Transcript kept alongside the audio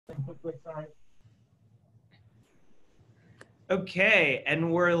quickly, sorry. Okay,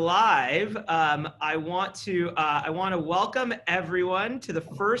 and we're live. I want to welcome everyone to the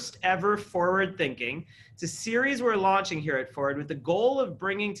first ever Forward Thinking. It's a series we're launching here at Forward with the goal of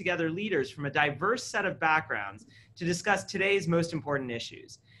bringing together leaders from a diverse set of backgrounds to discuss today's most important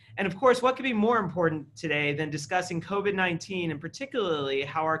issues. And of course, what could be more important today than discussing COVID-19 and particularly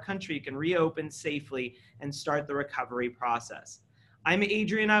how our country can reopen safely and start the recovery process. I'm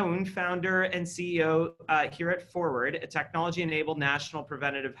Adrian Aoun, founder and CEO here at Forward, a technology-enabled national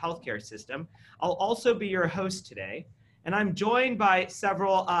preventative healthcare system. I'll also be your host today, and I'm joined by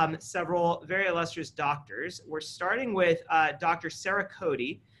several very illustrious doctors. We're starting with Dr. Sara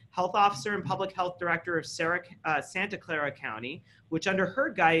Cody, Health Officer and Public Health Director of Santa Clara County, which under her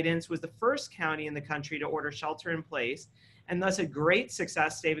guidance was the first county in the country to order shelter in place, and thus a great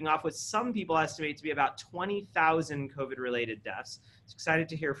success, staving off what some people estimate to be about 20,000 COVID-related deaths. So excited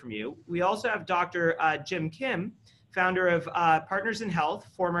to hear from you. We also have Dr. Yong Kim, founder of Partners in Health,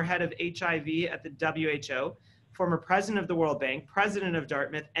 former head of HIV at the WHO, former president of the World Bank, president of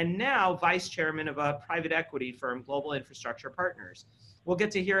Dartmouth, and now vice chairman of a private equity firm, Global Infrastructure Partners. We'll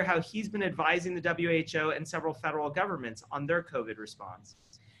get to hear how he's been advising the WHO and several federal governments on their COVID response.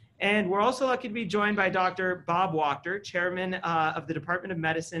 And we're also lucky to be joined by Dr. Bob Wachter, chairman of the Department of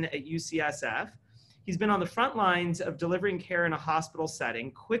Medicine at UCSF. He's been on the front lines of delivering care in a hospital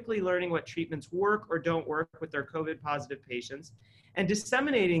setting, quickly learning what treatments work or don't work with their COVID-positive patients, and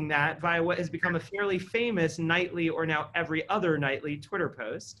disseminating that via what has become a fairly famous nightly or now every other nightly Twitter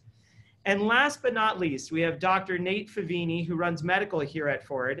post. And last but not least, we have Dr. Nate Favini, who runs medical here at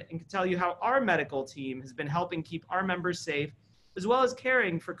Forward and can tell you how our medical team has been helping keep our members safe, as well as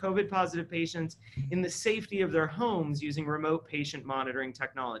caring for COVID-positive patients in the safety of their homes using remote patient monitoring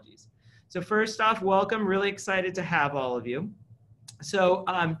technologies. So first off, welcome. Really excited to have all of you. So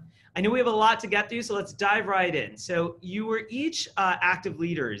I know we have a lot to get through, so let's dive right in. So you were each active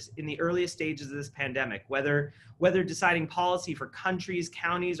leaders in the earliest stages of this pandemic, whether deciding policy for countries,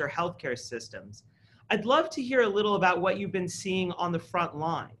 counties, or healthcare systems. I'd love to hear a little about what you've been seeing on the front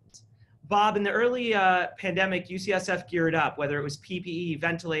lines. Bob, in the early pandemic, UCSF geared up, whether it was PPE,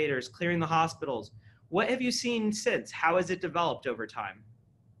 ventilators, clearing the hospitals. What have you seen since? How has it developed over time?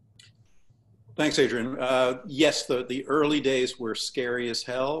 Thanks, Adrian. Yes, the early days were scary as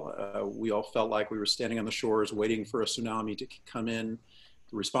hell. We all felt like we were standing on the shores waiting for a tsunami to come in.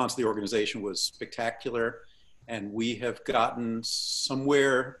 The response of the organization was spectacular, and we have gotten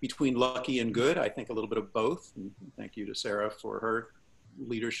somewhere between lucky and good. I think a little bit of both. And thank you to Sara for her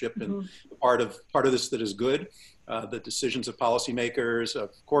leadership and part of this that is good. The decisions of policymakers, of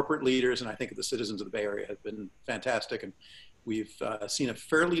corporate leaders, and I think of the citizens of the Bay Area have been fantastic. And we've seen a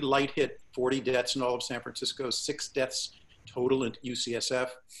fairly light hit, 40 deaths in all of San Francisco, 6 deaths total in UCSF.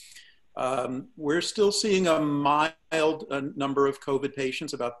 We're still seeing a mild number of COVID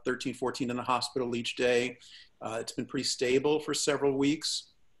patients, about 13, 14 in the hospital each day. It's been pretty stable for several weeks.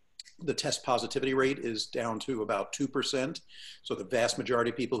 The test positivity rate is down to about 2%. So the vast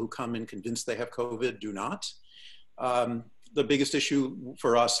majority of people who come in convinced they have COVID do not. The biggest issue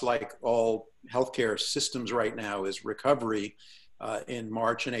for us, like all healthcare systems right now, is recovery. In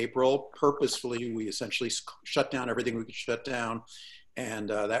March and April, purposefully, we essentially shut down everything we could shut down. And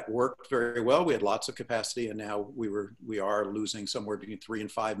that worked very well. We had lots of capacity, and now we are losing somewhere between $3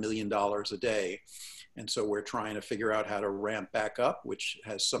 and $5 million a day. And so we're trying to figure out how to ramp back up, which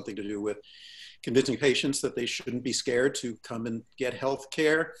has something to do with convincing patients that they shouldn't be scared to come and get health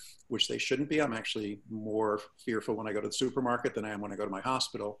care, which they shouldn't be. I'm actually more fearful when I go to the supermarket than I am when I go to my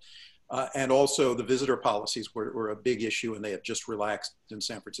hospital. And also the visitor policies were a big issue, and they have just relaxed in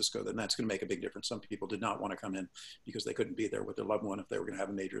San Francisco. Then that's going to make a big difference. Some people did not want to come in because they couldn't be there with their loved one if they were going to have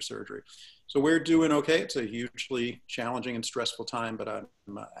a major surgery. So we're doing okay. It's a hugely challenging and stressful time, but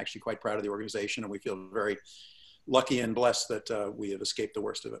I'm actually quite proud of the organization, and we feel very lucky and blessed that we have escaped the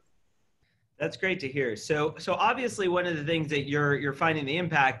worst of it. That's great to hear. So obviously one of the things that you're finding the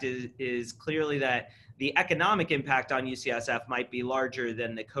impact is clearly that the economic impact on UCSF might be larger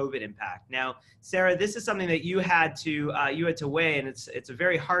than the COVID impact. Now, Sara, this is something that you had to weigh, and it's a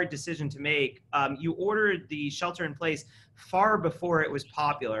very hard decision to make. You ordered the shelter in place far before it was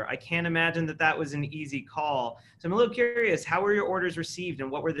popular. I can't imagine that was an easy call. So I'm a little curious, how were your orders received,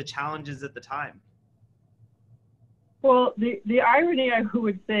 and what were the challenges at the time? Well, the irony I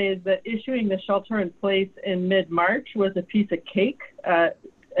would say is that issuing the shelter in place in mid-March was a piece of cake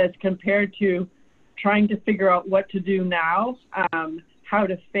as compared to trying to figure out what to do now, how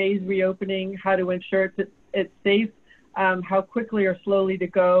to phase reopening, how to ensure it's safe, how quickly or slowly to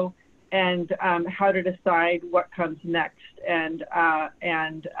go. and how to decide what comes next, and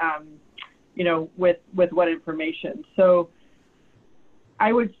you know, with what information. So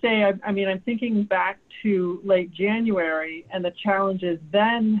I would say, I mean, I'm thinking back to late January, and the challenges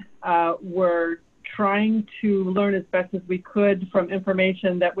then were trying to learn as best as we could from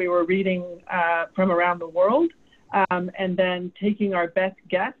information that we were reading from around the world, and then taking our best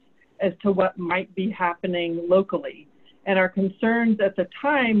guess as to what might be happening locally. And our concerns at the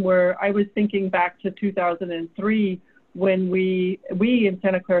time were, I was thinking back to 2003, when we in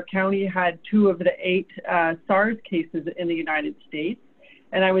Santa Clara County had 2 of the 8 SARS cases in the United States.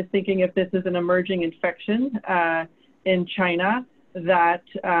 And I was thinking, if this is an emerging infection in China, that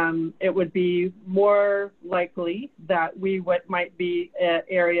it would be more likely that we might be an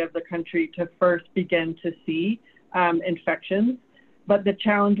area of the country to first begin to see infections. But the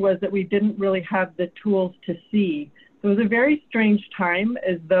challenge was that we didn't really have the tools to see. So it was a very strange time,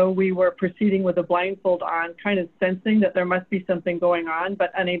 as though we were proceeding with a blindfold on, kind of sensing that there must be something going on,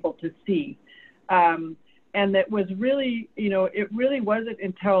 but unable to see. And that was really, you know, it really wasn't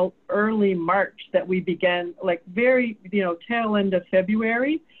until early March that we began, like very, you know, tail end of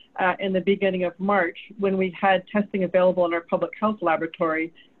February and the beginning of March, when we had testing available in our public health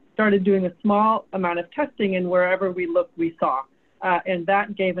laboratory, started doing a small amount of testing, and wherever we looked, we saw. And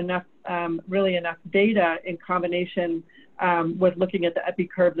that gave enough, really enough data in combination with looking at the epi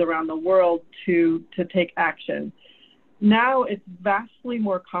curves around the world to take action. Now it's vastly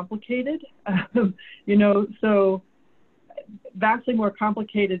more complicated, you know, so vastly more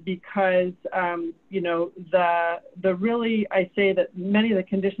complicated because, you know, the really, I say that many of the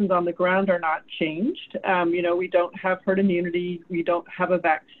conditions on the ground are not changed. You know, we don't have herd immunity, we don't have a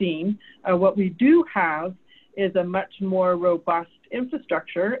vaccine. What we do have is a much more robust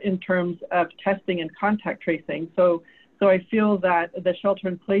infrastructure in terms of testing and contact tracing. So I feel that the shelter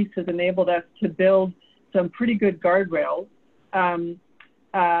in place has enabled us to build some pretty good guardrails.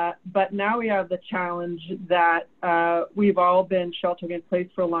 But now we have the challenge that we've all been sheltering in place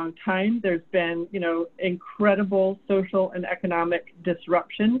for a long time. There's been, you know, incredible social and economic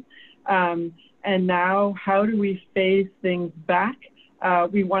disruption. And now, how do we phase things back?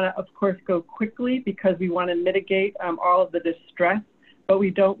 We want to, of course, go quickly because we want to mitigate all of the distress, but we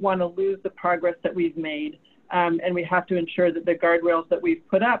don't want to lose the progress that we've made. And we have to ensure that the guardrails that we've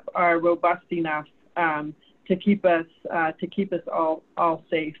put up are robust enough to keep us all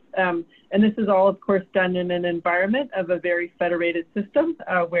safe. And this is all, of course, done in an environment of a very federated system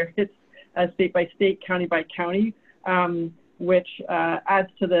where it's state by state, county by county, which adds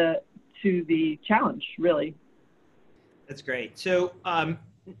to the challenge, really. That's great. So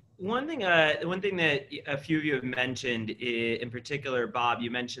one thing that a few of you have mentioned, in particular, Bob,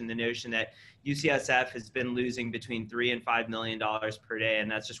 you mentioned the notion that UCSF has been losing between $3 and $5 million per day, and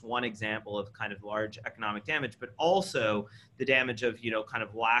that's just one example of kind of large economic damage, but also the damage of, you know, kind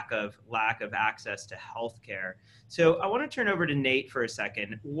of lack of access to healthcare. So I want to turn over to Nate for a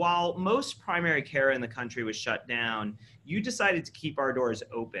second. While most primary care in the country was shut down, you decided to keep our doors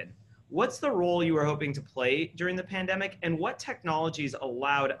open. What's the role you were hoping to play during the pandemic, and what technologies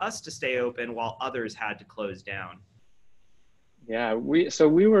allowed us to stay open while others had to close down? Yeah, we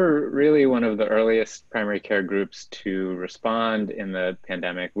were really one of the earliest primary care groups to respond in the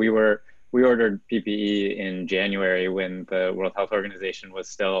pandemic. We ordered PPE in January when the World Health Organization was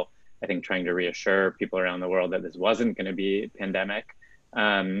still, I think, trying to reassure people around the world that this wasn't going to be a pandemic.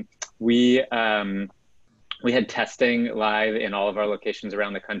 We had testing live in all of our locations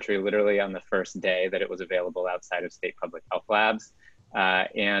around the country, literally on the first day that it was available outside of state public health labs.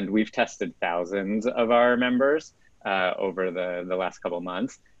 And we've tested thousands of our members over the last couple of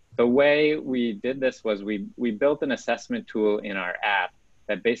months. The way we did this was we built an assessment tool in our app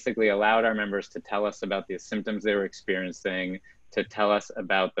that basically allowed our members to tell us about the symptoms they were experiencing, to tell us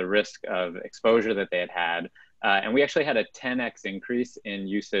about the risk of exposure that they had had. And we actually had a 10x increase in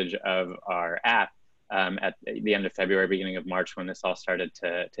usage of our app at the end of February, beginning of March, when this all started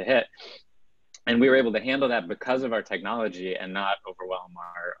to hit. And we were able to handle that because of our technology and not overwhelm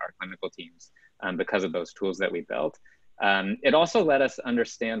our clinical teams because of those tools that we built. It also let us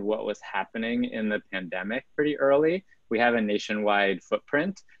understand what was happening in the pandemic pretty early. We have a nationwide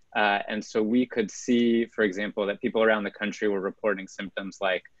footprint. And so we could see, for example, that people around the country were reporting symptoms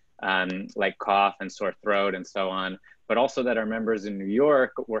like cough and sore throat and so on, but also that our members in New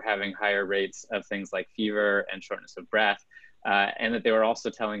York were having higher rates of things like fever and shortness of breath, and that they were also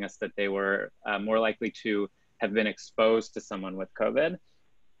telling us that they were more likely to have been exposed to someone with COVID.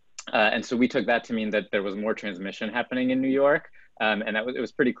 And so we took that to mean that there was more transmission happening in New York. And it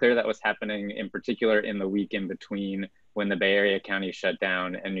was pretty clear that was happening in particular in the week in between when the Bay Area county shut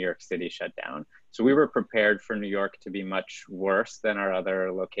down and New York City shut down. So we were prepared for New York to be much worse than our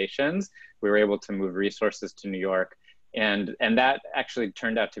other locations. We were able to move resources to New York. And that actually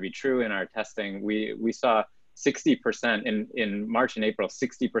turned out to be true in our testing. We saw 60% in March and April,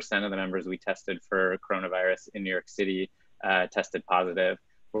 60% of the members we tested for coronavirus in New York City tested positive,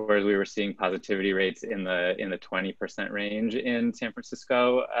 whereas we were seeing positivity rates in the 20% range in San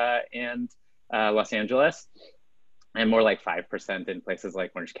Francisco and Los Angeles, and more like 5% in places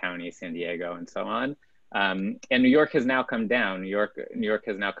like Orange County, San Diego, and so on. And New York has now come down. New York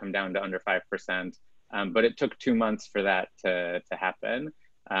has now come down to under 5%, but it took 2 months for that to happen.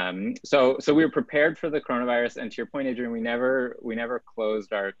 So we were prepared for the coronavirus, and to your point, Adrian, we never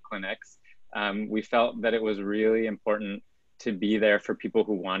closed our clinics. We felt that it was really important to be there for people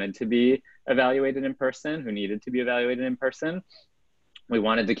who wanted to be evaluated in person, who needed to be evaluated in person. We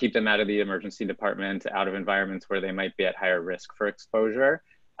wanted to keep them out of the emergency department, out of environments where they might be at higher risk for exposure.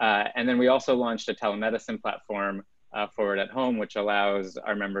 And then we also launched a telemedicine platform, Forward at Home, which allows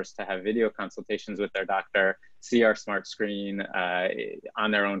our members to have video consultations with their doctor, see our smart screen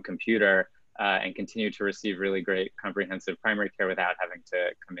on their own computer, and continue to receive really great comprehensive primary care without having to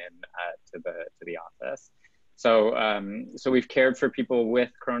come in to the office. So we've cared for people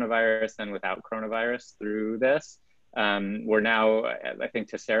with coronavirus and without coronavirus through this. We're now, I think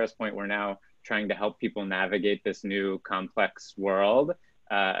to Sarah's point, we're now trying to help people navigate this new complex world,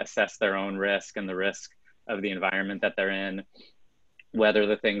 assess their own risk and the risk of the environment that they're in, whether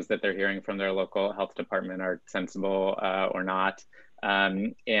the things that they're hearing from their local health department are sensible or not.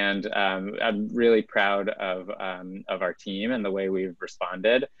 I'm really proud of our team and the way we've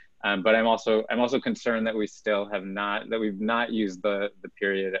responded. But I'm also concerned that we've not used the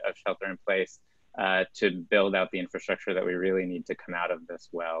period of shelter in place to build out the infrastructure that we really need to come out of this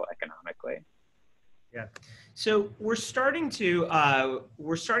well economically. Yeah. So we're starting to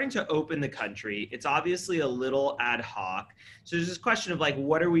open the country. It's obviously a little ad hoc. So there's this question of like,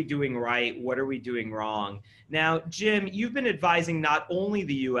 what are we doing right? What are we doing wrong? Now, Jim, you've been advising not only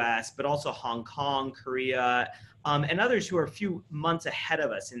the US, but also Hong Kong, Korea, and others who are a few months ahead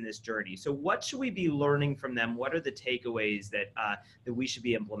of us in this journey. So what should we be learning from them? What are the takeaways that we should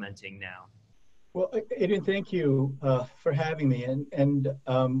be implementing now? Well, Adrian, thank you for having me. And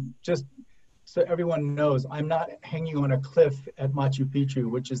just so everyone knows, I'm not hanging on a cliff at Machu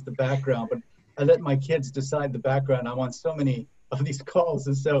Picchu, which is the background, but I let my kids decide the background. I'm on so many of these calls.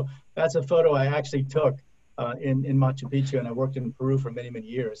 And so that's a photo I actually took in Machu Picchu, and I worked in Peru for many, many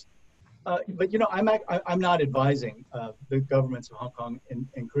years. But, you know, I'm not advising the governments of Hong Kong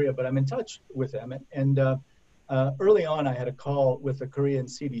and Korea, but I'm in touch with them. And early on, I had a call with the Korean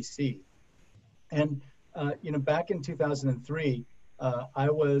CDC. And, you know, back in 2003, I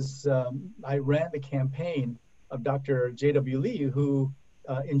ran the campaign of Dr. J.W. Lee, who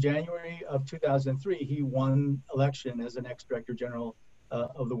in January of 2003, he won election as the next Director General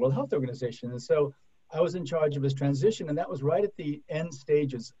of the World Health Organization. And so I was in charge of his transition, and that was right at the end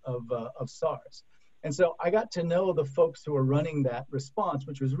stages of SARS. And so I got to know the folks who were running that response,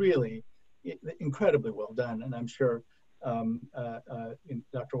 which was really incredibly well done. And I'm sure Dr.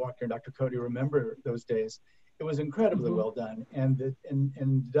 Wachter and Dr. Cody remember those days. It was incredibly well done, and the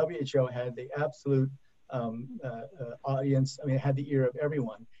WHO had the absolute audience. I mean, it had the ear of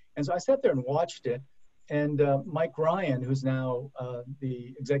everyone. And so I sat there and watched it. And Mike Ryan, who's now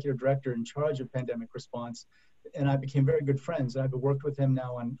the executive director in charge of pandemic response, and I became very good friends. I've worked with him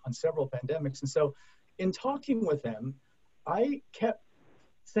now on several pandemics. And so in talking with him, I kept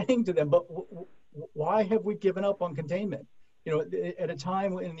saying to them, but why have we given up on containment? You know, at a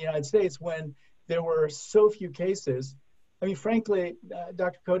time in the United States when there were so few cases. I mean, frankly,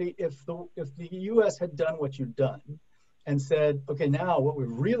 Dr. Cody, if the U.S. had done what you've done and said, okay, now what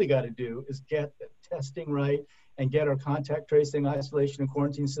we've really got to do is get the testing right and get our contact tracing, isolation, and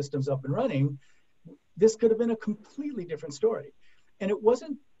quarantine systems up and running, this could have been a completely different story. And it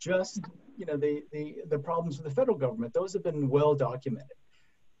wasn't just, you know, the problems with the federal government. Those have been well documented.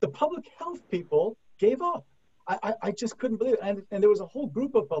 The public health people gave up. I just couldn't believe it. And there was a whole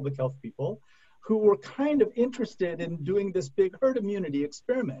group of public health people who were kind of interested in doing this big herd immunity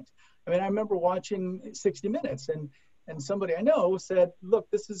experiment. I mean, I remember watching 60 Minutes, and somebody I know said, look,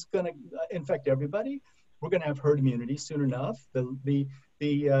 this is going to infect everybody. We're going to have herd immunity soon enough. The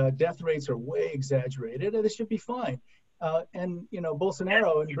death rates are way exaggerated, and this should be fine. And, you know,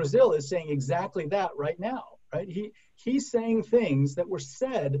 Bolsonaro in Brazil is saying exactly that right now, right? He's saying things that were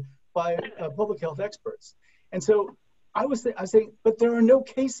said by public health experts. And so I was saying, but there are no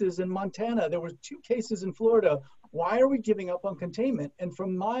cases in Montana. There were 2 cases in Florida. Why are we giving up on containment? And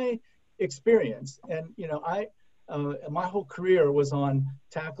from my experience, and, you know, my whole career was on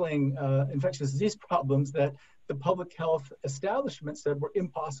tackling infectious disease problems that the public health establishment said were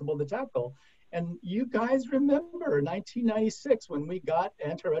impossible to tackle. And you guys remember 1996 when we got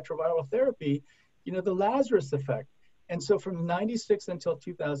antiretroviral therapy, you know, the Lazarus effect. And so from 96 until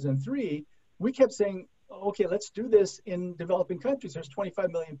 2003, we kept saying, okay, let's do this in developing countries. There's 25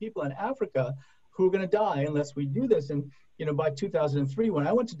 million people in Africa who are going to die unless we do this. And, you know, by 2003, when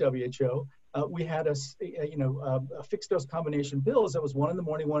I went to WHO, we had a fixed dose combination pills that was 1 in the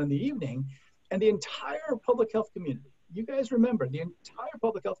morning, 1 in the evening. And the entire public health community, you guys remember, the entire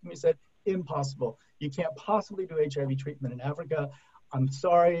public health community said, impossible. You can't possibly do HIV treatment in Africa. I'm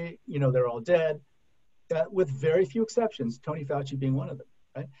sorry, you know, they're all dead, with very few exceptions, Tony Fauci being one of them,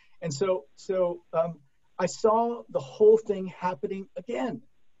 right? And so I saw the whole thing happening again,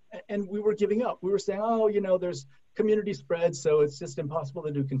 and we were giving up. We were saying, oh, you know, there's community spread, so it's just impossible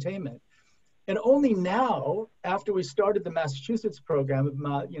to do containment. And only now, after we started the Massachusetts program,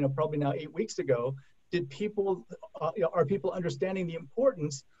 you know, probably now 8 weeks ago, did people, are people understanding the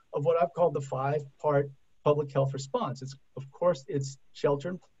importance of what I've called the 5-part public health response. It's, of course, it's shelter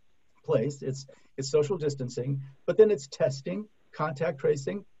in place, it's social distancing, but then it's testing, contact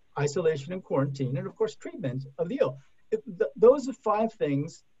tracing, isolation and quarantine, and of course, treatment of the ill. Those 5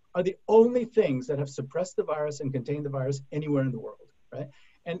 things are the only things that have suppressed the virus and contained the virus anywhere in the world, right?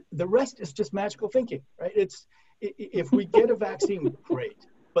 And the rest is just magical thinking, right? It's, if we get a vaccine, great.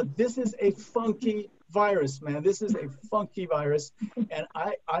 But this is a funky virus, man. This is a funky virus. And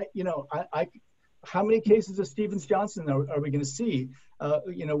how many cases of Stevens-Johnson are we going to see?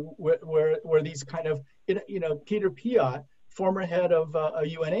 You know, where these kind of, you know, Peter Piot, former head of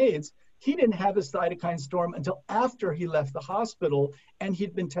UNAIDS, he didn't have a cytokine storm until after he left the hospital, and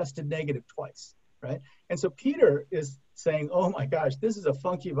he'd been tested negative twice, right? And so Peter is saying, oh my gosh, this is a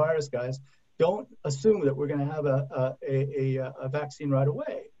funky virus, guys. Don't assume that we're going to have a vaccine right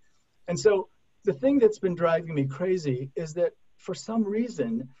away. And so the thing that's been driving me crazy is that for some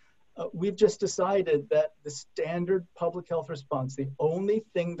reason, we've just decided that the standard public health response, the only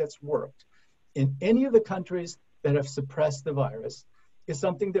thing that's worked in any of the countries that have suppressed the virus, is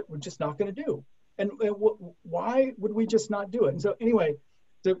something that we're just not going to do. And why would we just not do it? And so anyway,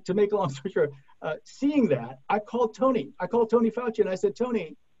 to make a long story short, seeing that, I called Tony Fauci, and I said,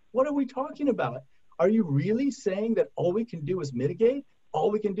 Tony, what are we talking about? Are you really saying that all we can do is mitigate? All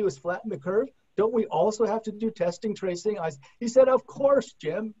we can do is flatten the curve? Don't we also have to do testing, tracing? He said, of course,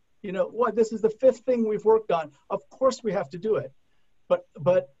 Jim. You know what? This is the 5th thing we've worked on. Of course we have to do it.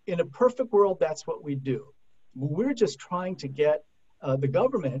 But in a perfect world, that's what we do. We're just trying to get the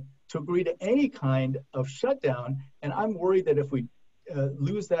government to agree to any kind of shutdown. And I'm worried that if we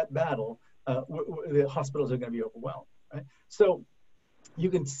lose that battle, the hospitals are going to be overwhelmed. Right? So you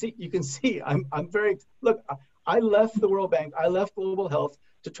can see. I'm very, look. I left the World Bank. I left global health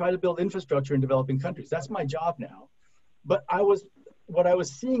to try to build infrastructure in developing countries. That's my job now. But what I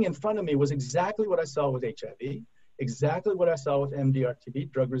was seeing in front of me was exactly what I saw with HIV, exactly what I saw with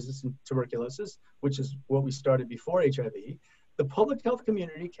MDR-TB, drug-resistant tuberculosis, which is what we started before HIV. The public health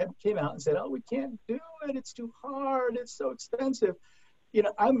community came out and said, oh, we can't do it. It's too hard. It's so expensive. You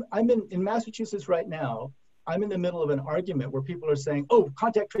know, I'm in Massachusetts right now. I'm in the middle of an argument where people are saying, oh,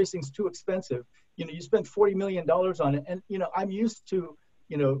 contact tracing is too expensive. You know, you spend $40 million on it. And, you know, I'm used to,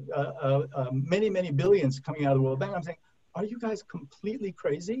 you know, many, many billions coming out of the World Bank. I'm saying, are you guys completely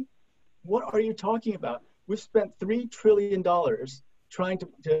crazy? What are you talking about? We've spent $3 trillion trying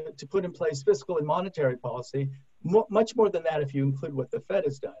to put in place fiscal and monetary policy, much more than that if you include what the Fed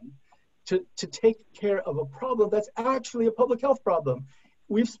has done, to take care of a problem that's actually a public health problem.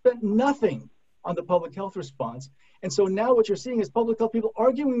 We've spent nothing on the public health response. And so now what you're seeing is public health people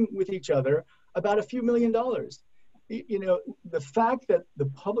arguing with each other about a few $1 million. You know, the fact that the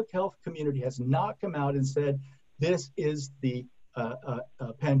public health community has not come out and said, this is the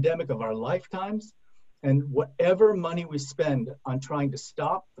pandemic of our lifetimes, and whatever money we spend on trying to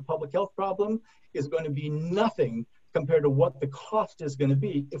stop the public health problem is going to be nothing compared to what the cost is going to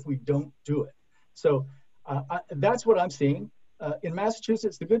be if we don't do it. So that's what I'm seeing. In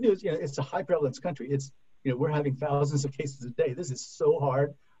Massachusetts, the good news, you know, it's a high prevalence country. It's, you know, we're having thousands of cases a day. This is so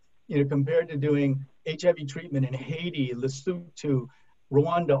hard, you know, compared to doing HIV treatment in Haiti, Lesotho,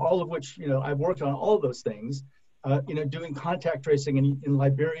 Rwanda, all of which, you know, I've worked on all of those things. You know, doing contact tracing in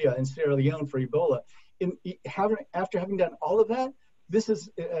Liberia and Sierra Leone for Ebola. After having done all of that, this is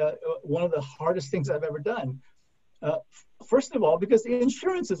one of the hardest things I've ever done. First of all, because the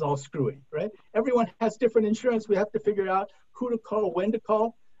insurance is all screwy, right? Everyone has different insurance. We have to figure out who to call, when to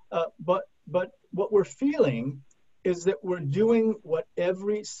call. But what we're feeling is that we're doing what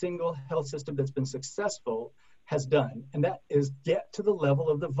every single health system that's been successful has done, and that is get to the level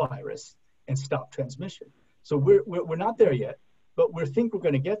of the virus and stop transmission. So we're not there yet, but we think we're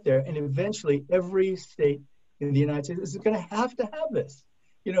going to get there, and eventually every state in the United States is going to have this.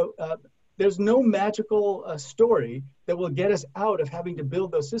 There's no magical story that will get us out of having to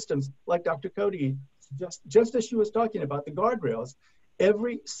build those systems, like Dr. Cody, just as she was talking about the guardrails.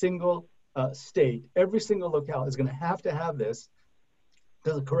 Every single state, every single locale is going to have this.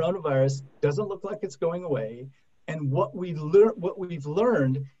 The coronavirus doesn't look like it's going away, and what we've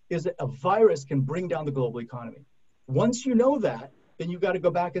learned is that a virus can bring down the global economy. Once you know that, then you've got to go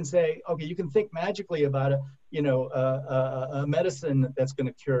back and say, okay, you can think magically about a medicine that's going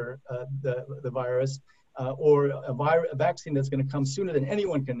to cure the virus, or a vaccine that's going to come sooner than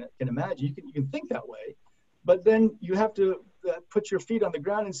anyone can imagine. You can think that way, but then you have to put your feet on the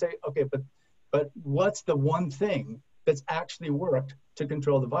ground and say, okay, but what's the one thing that's actually worked to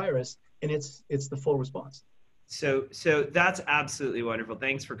control the virus? And it's the full response. So that's absolutely wonderful.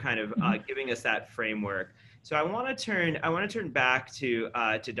 Thanks for kind of giving us that framework. So I want to turn back to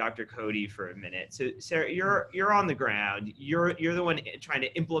Dr. Cody for a minute. So Sarah, you're on the ground. You're the one trying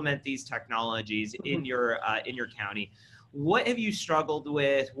to implement these technologies in your county. What have you struggled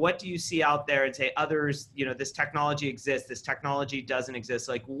with? What do you see out there and say others, this technology exists, this technology doesn't exist?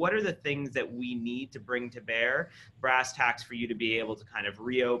 Like, what are the things that we need to bring to bear, brass tacks, for you to be able to kind of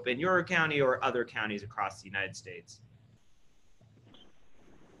reopen your county or other counties across the United States?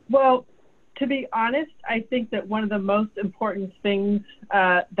 Well, to be honest, I think that one of the most important things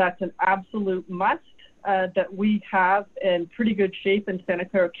that's an absolute must that we have in pretty good shape in Santa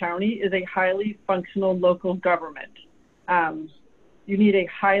Clara County is a highly functional local government. You need a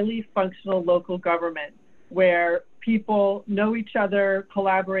highly functional local government where people know each other,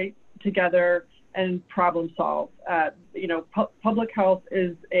 collaborate together, and problem solve. Public health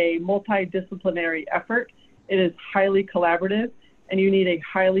is a multidisciplinary effort. It is highly collaborative, and you need a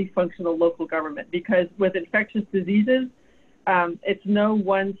highly functional local government, because with infectious diseases, it's no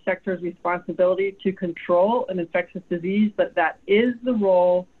one sector's responsibility to control an infectious disease, but that is the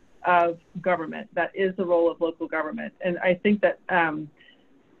role of government. That is the role of local government. And I think that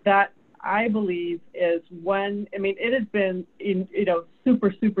that I believe is one, it has been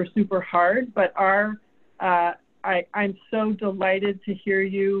super hard, but I'm so delighted to hear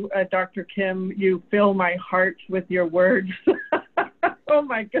you, Dr. Kim. You fill my heart with your words. Oh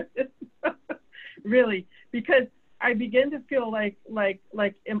my goodness. Really, because I begin to feel like,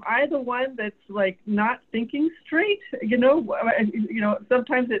 am I the one that's like not thinking straight?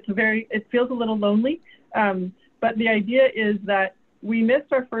 Sometimes it feels a little lonely. But the idea is that we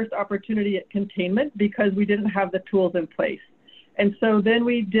missed our first opportunity at containment because we didn't have the tools in place. And so then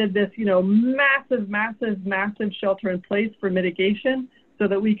we did this, massive shelter in place for mitigation so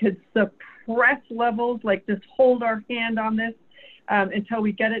that we could suppress levels, like just hold our hand on this until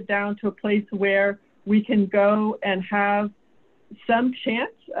we get it down to a place where we can go and have some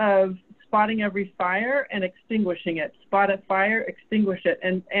chance of spotting every fire and extinguishing it, spot a fire, extinguish it,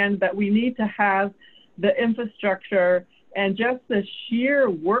 and that we need to have the infrastructure and just the sheer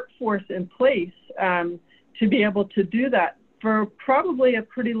workforce in place to be able to do that for probably a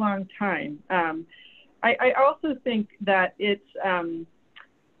pretty long time. I also think that it's,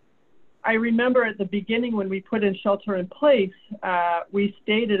 I remember at the beginning when we put in shelter in place, we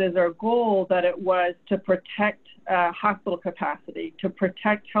stated as our goal that it was to protect hospital capacity, to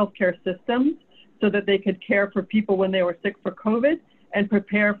protect healthcare systems so that they could care for people when they were sick for COVID and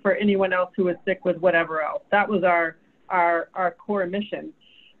prepare for anyone else who was sick with whatever else. That was our core mission.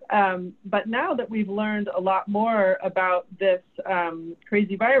 But now that we've learned a lot more about this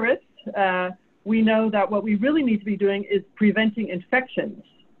crazy virus, we know that what we really need to be doing is preventing infections,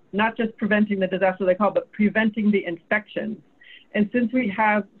 not just preventing the disaster they call, but preventing the infections. And since we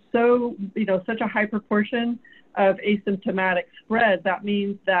have such a high proportion of asymptomatic spread, that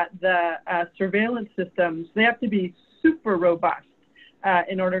means that the surveillance systems, they have to be super robust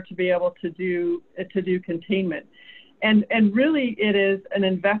in order to be able to do containment. And really it is an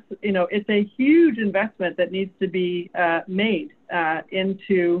it's a huge investment that needs to be made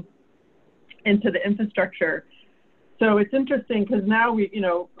into the infrastructure. So it's interesting because now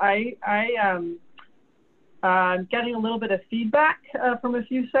I'm getting a little bit of feedback from a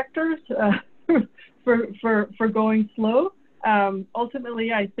few sectors for going slow.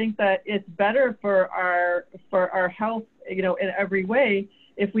 Ultimately, I think that it's better for our health, in every way,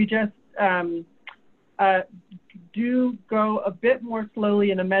 if we just do go a bit more slowly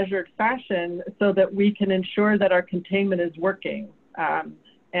in a measured fashion, so that we can ensure that our containment is working.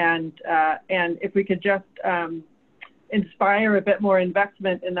 And if we could just inspire a bit more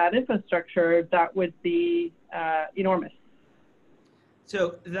investment in that infrastructure, that would be enormous.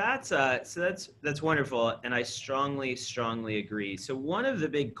 So that's wonderful, and I strongly agree. So one of the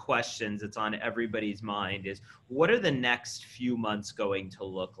big questions that's on everybody's mind is, what are the next few months going to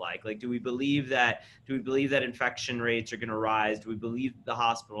look like? Like, do we believe that infection rates are going to rise? Do we believe the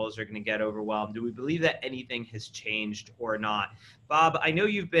hospitals are going to get overwhelmed? Do we believe that anything has changed or not? Bob, I know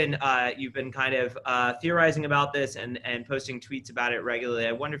you've been kind of theorizing about this and posting tweets about it regularly.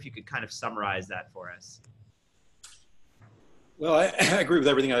 I wonder if you could kind of summarize that for us. Well, I agree with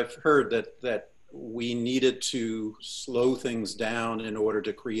everything I've heard, that we needed to slow things down in order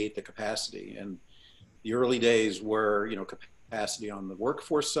to create the capacity. And the early days were, capacity on the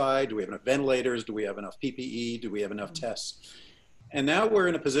workforce side. Do we have enough ventilators? Do we have enough PPE? Do we have enough tests? And now we're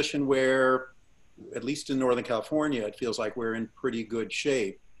in a position where, at least in Northern California, it feels like we're in pretty good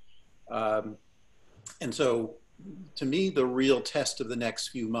shape. And so, to me, the real test of the next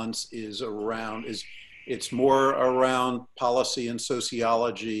few months it's more around policy and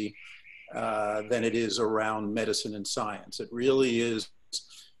sociology than it is around medicine and science. It really is,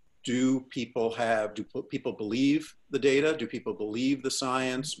 do people believe the data? Do people believe the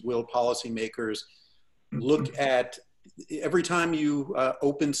science? Will policymakers look at, every time you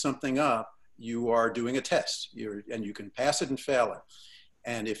open something up, you are doing a test, and you can pass it and fail it.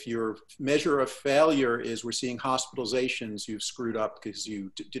 And if your measure of failure is we're seeing hospitalizations, you've screwed up because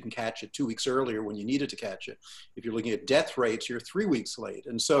you didn't catch it 2 weeks earlier when you needed to catch it. If you're looking at death rates, you're 3 weeks late.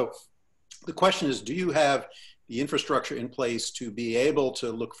 And so the question is, do you have the infrastructure in place to be able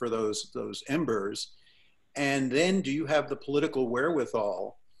to look for those embers? And then do you have the political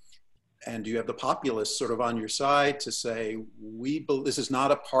wherewithal, and do you have the populists sort of on your side to say, this is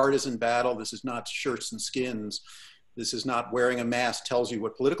not a partisan battle, this is not shirts and skins, this is not wearing a mask tells you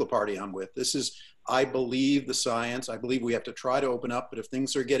what political party I'm with. This is, I believe the science. I believe we have to try to open up, but if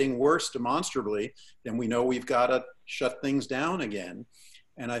things are getting worse demonstrably, then we know we've got to shut things down again.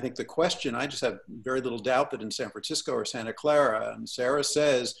 And I think the question, I just have very little doubt that in San Francisco or Santa Clara, and Sara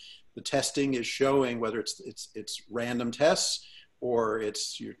says the testing is showing, whether it's random tests or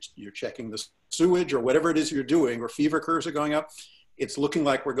it's you're checking the sewage or whatever it is you're doing, or fever curves are going up. It's looking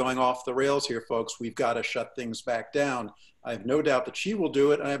like we're going off the rails here, folks. We've got to shut things back down. I have no doubt that she will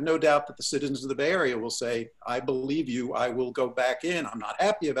do it. And I have no doubt that the citizens of the Bay Area will say, I believe you, I will go back in. I'm not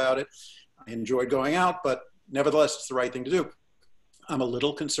happy about it. I enjoyed going out, but nevertheless, it's the right thing to do. I'm a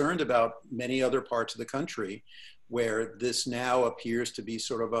little concerned about many other parts of the country where this now appears to be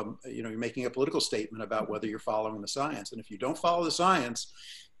sort of you're making a political statement about whether you're following the science. And if you don't follow the science,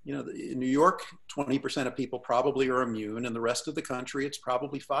 in New York, 20% of people probably are immune, and the rest of the country, it's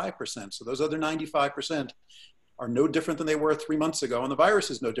probably 5%. So those other 95% are no different than they were 3 months ago, and the virus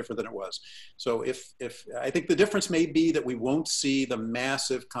is no different than it was. So if I think the difference may be that we won't see the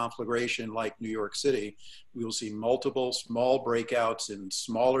massive conflagration like New York City. We will see multiple small breakouts in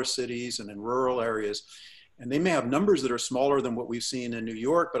smaller cities and in rural areas. And they may have numbers that are smaller than what we've seen in New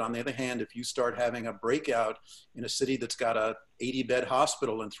York, but on the other hand, if you start having a breakout in a city that's got a 80-bed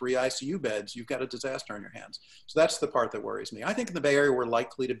hospital and 3 ICU beds, you've got a disaster on your hands. So that's the part that worries me. I think in the Bay Area, we're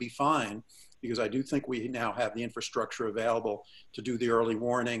likely to be fine, because I do think we now have the infrastructure available to do the early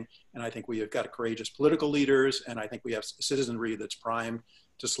warning. And I think we have got courageous political leaders, and I think we have citizenry that's primed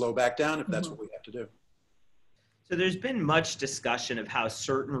to slow back down if that's what we have to do. So there's been much discussion of how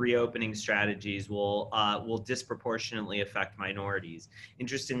certain reopening strategies will disproportionately affect minorities.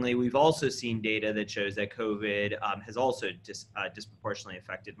 Interestingly, we've also seen data that shows that COVID has also disproportionately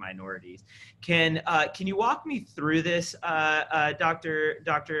affected minorities. Can you walk me through this, Dr.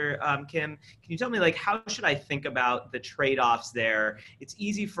 Kim? Can you tell me, how should I think about the trade-offs there? It's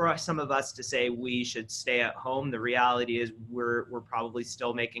easy for some of us to say we should stay at home. The reality is we're probably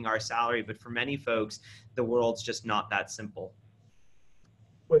still making our salary, but for many folks, the world's just not that simple.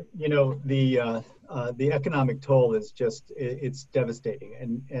 Well, the economic toll is just, it's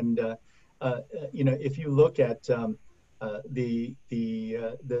devastating. And if you look at the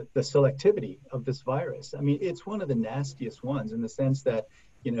selectivity of this virus, I mean, it's one of the nastiest ones in the sense that,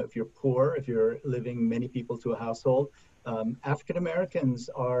 if you're poor, if you're living many people to a household, African Americans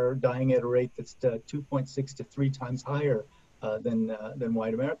are dying at a rate that's 2.6 to 3 times higher than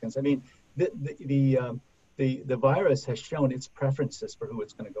white Americans. I mean, the virus has shown its preferences for who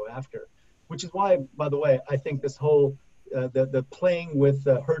it's going to go after, which is why, by the way, I think this whole the playing with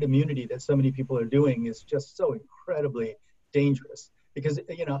herd immunity that so many people are doing is just so incredibly dangerous. Because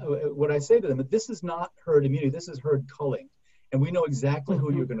what I say to them, this is not herd immunity, this is herd culling, and we know exactly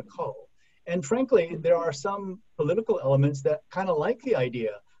who you're going to cull. And frankly, there are some political elements that kind of like the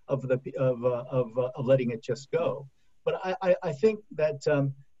idea of letting it just go. But I think that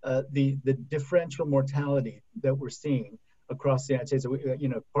the differential mortality that we're seeing across the United States,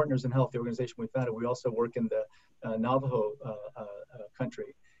 Partners in Health, the organization we founded, we also work in the Navajo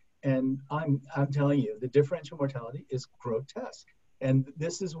country. And I'm telling you, the differential mortality is grotesque. And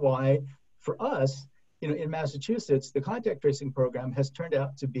this is why, for us, in Massachusetts, the contact tracing program has turned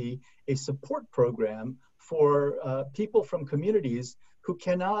out to be a support program for people from communities who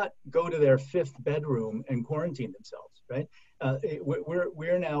cannot go to their 5th bedroom and quarantine themselves, right?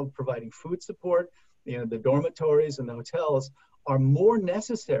 We're now providing food support. The dormitories and the hotels are more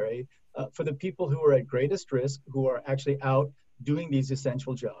necessary for the people who are at greatest risk, who are actually out doing these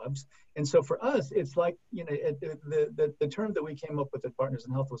essential jobs. And so for us, it's like, the term that we came up with at Partners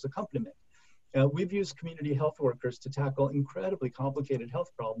in Health was accompaniment. We've used community health workers to tackle incredibly complicated health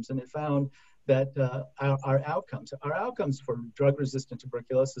problems, and it found that our outcomes for drug-resistant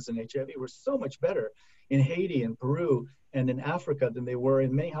tuberculosis and HIV were so much better in Haiti and Peru and in Africa than they were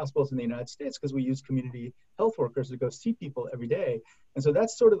in many hospitals in the United States, because we use community health workers to go see people every day. And so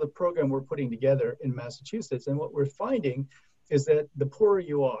that's sort of the program we're putting together in Massachusetts. And what we're finding is that the poorer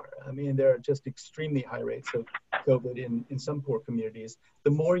you are, there are just extremely high rates of COVID in some poor communities,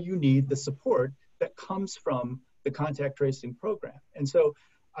 the more you need the support that comes from the contact tracing program. And so,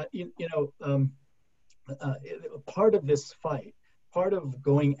 part of this fight, part of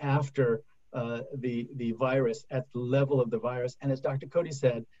going after the virus at the level of the virus, and as Dr. Cody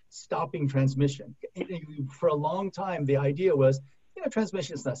said, stopping transmission. For a long time, the idea was,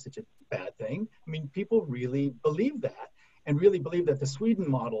 transmission is not such a bad thing. People really believe that. And really believe that the Sweden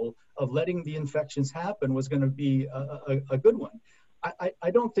model of letting the infections happen was going to be a good one.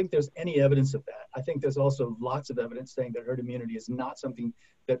 I don't think there's any evidence of that. I think there's also lots of evidence saying that herd immunity is not something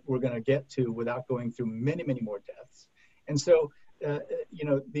that we're going to get to without going through many, many more deaths. And so,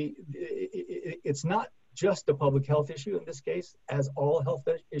 it's not just a public health issue in this case, as all health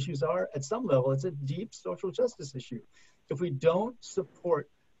issues are. At some level, it's a deep social justice issue. If we don't support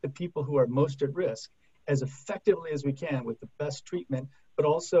the people who are most at risk as effectively as we can with the best treatment, but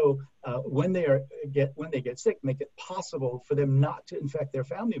also when they get sick, make it possible for them not to infect their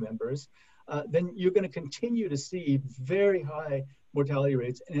family members, then you're going to continue to see very high mortality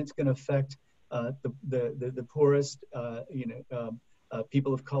rates, and it's going to affect the poorest,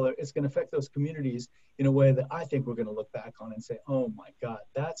 people of color. It's going to affect those communities in a way that I think we're going to look back on and say, oh my God,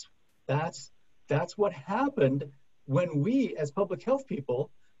 that's what happened when we, as public health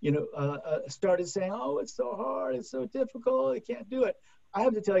people, started saying, oh, it's so hard, it's so difficult, I can't do it. I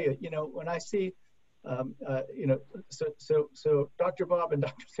have to tell you, when I see, so Dr. Bob and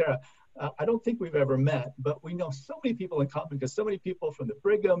Dr. Sarah, I don't think we've ever met, but we know so many people in common, because so many people from the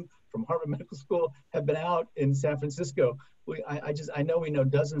Brigham, from Harvard Medical School have been out in San Francisco. I know we know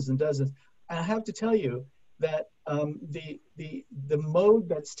dozens and dozens. And I have to tell you that the mode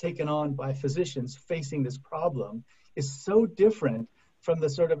that's taken on by physicians facing this problem is so different from the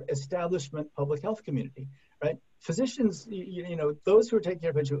sort of establishment public health community, right? Physicians, those who are taking care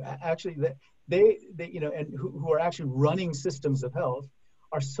of patients, actually, and who are actually running systems of health,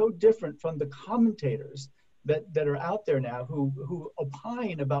 are so different from the commentators that are out there now who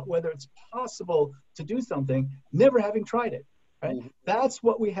opine about whether it's possible to do something, never having tried it, right? Mm-hmm. That's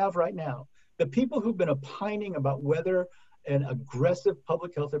what we have right now. The people who've been opining about whether an aggressive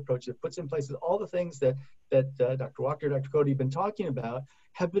public health approach that puts in place all the things that Dr. Wachter, Dr. Cody have been talking about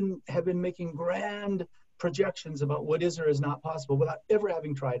have been making grand projections about what is or is not possible without ever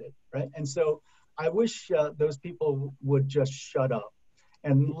having tried it, right? And so I wish those people would just shut up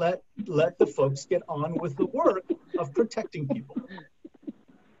and let the folks get on with the work of protecting people.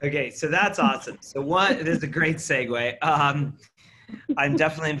 Okay, so that's awesome. So this is a great segue. I'm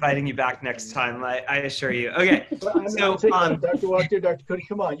definitely inviting you back next time, I assure you. Okay, so Dr. Wachter, Dr. Cody,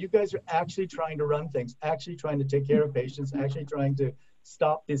 come on. You guys are actually trying to run things, actually trying to take care of patients, actually trying to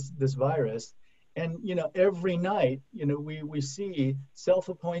stop this virus. And, every night, we see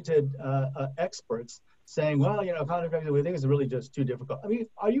self-appointed experts saying, well, contact tracing, we think is really just too difficult.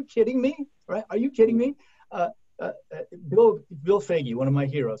 Are you kidding me, right? Are you kidding me? Bill Foege, one of my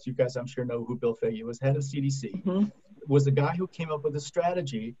heroes, you guys I'm sure know who Bill Foege was, head of CDC, mm-hmm. was the guy who came up with a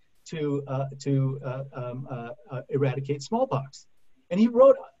strategy to eradicate smallpox. And he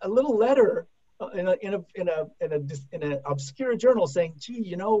wrote a little letter in an obscure journal saying,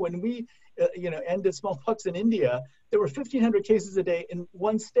 gee, when we ended smallpox in India, there were 1,500 cases a day in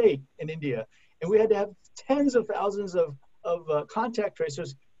one state in India. And we had to have tens of thousands of contact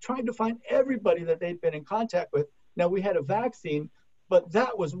tracers trying to find everybody that they'd been in contact with. Now, we had a vaccine, but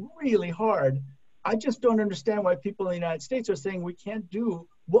that was really hard. I just don't understand why people in the United States are saying we can't do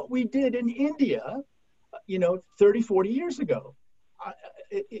what we did in India 30, 40 years ago.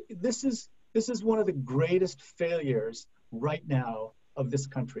 This is one of the greatest failures right now of this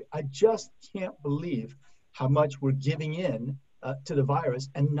country. I just can't believe how much we're giving in to the virus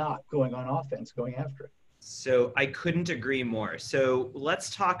and not going on offense, going after it. So I couldn't agree more. So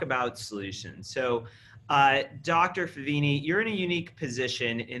let's talk about solutions. So Dr. Favini, you're in a unique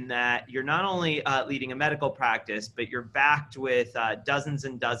position in that you're not only leading a medical practice, but you're backed with dozens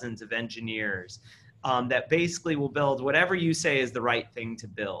and dozens of engineers that basically will build whatever you say is the right thing to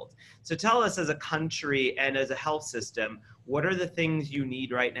build. So tell us, as a country and as a health system, what are the things you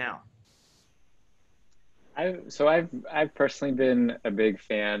need right now? I've personally been a big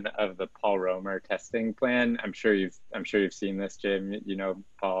fan of the Paul Romer testing plan. I'm sure you've seen this, Jim. You know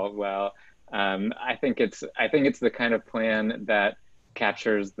Paul well. I think it's the kind of plan that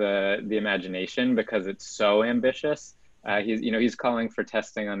captures the imagination because it's so ambitious. He's calling for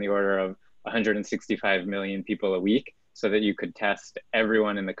testing on the order of 165 million people a week, so that you could test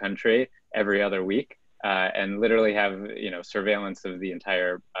everyone in the country every other week, and literally have surveillance of the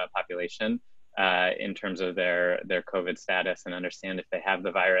entire population in terms of their COVID status, and understand if they have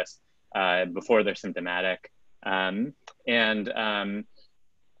the virus before they're symptomatic.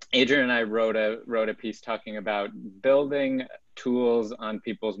 Adrian and I wrote a piece talking about building tools on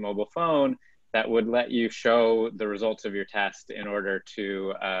people's mobile phone that would let you show the results of your test in order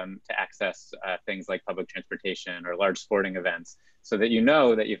to access things like public transportation or large sporting events, so that you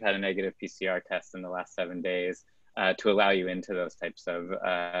know that you've had a negative PCR test in the last 7 days to allow you into those types of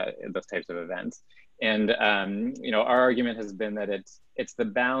events. And our argument has been that it's the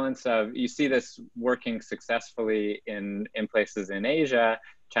balance of, you see this working successfully in places in Asia.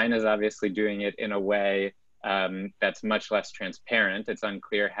 China's obviously doing it in a way that's much less transparent. It's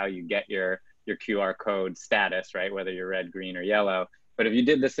unclear how you get your QR code status, right? Whether you're red, green, or yellow. But if you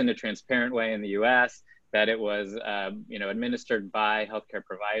did this in a transparent way in the US, that it was administered by healthcare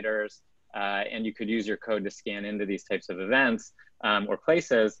providers, and you could use your code to scan into these types of events or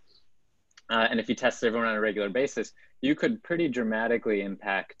places, and if you tested everyone on a regular basis, you could pretty dramatically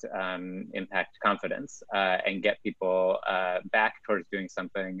impact confidence and get people back towards doing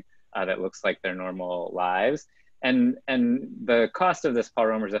something that looks like their normal lives. And the cost of this, Paul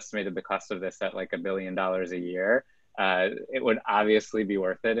Romer's estimated the cost of this at like $1 billion a year. It would obviously be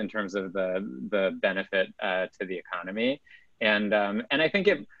worth it in terms of the benefit to the economy. And I think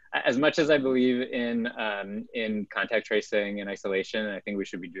as much as I believe in contact tracing and isolation, and I think we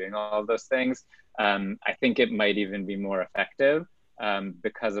should be doing all of those things, I think it might even be more effective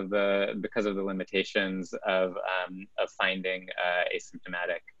because of the limitations of finding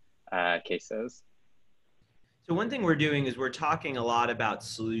asymptomatic cases. So one thing we're doing is we're talking a lot about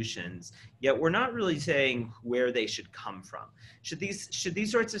solutions, yet we're not really saying where they should come from. Should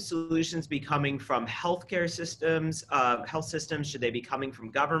these sorts of solutions be coming from healthcare systems, health systems? Should they be coming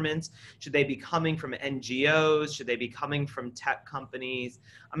from governments? Should they be coming from NGOs? Should they be coming from tech companies?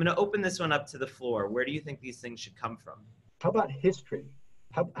 I'm going to open this one up to the floor. Where do you think these things should come from? How about history?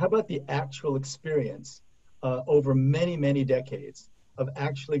 How about the actual experience over many, many decades of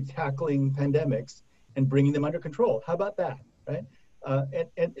actually tackling pandemics and bringing them under control? How about that, right?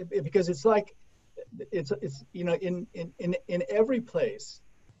 And because it's like, it's in every place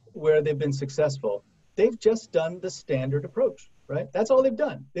where they've been successful, they've just done the standard approach, right? That's all they've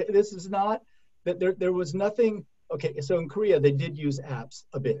done. This is not that there was nothing. Okay, so in Korea they did use apps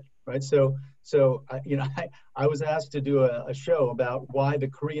a bit, right? So I was asked to do a show about why the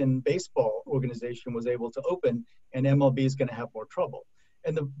Korean baseball organization was able to open and MLB is going to have more trouble.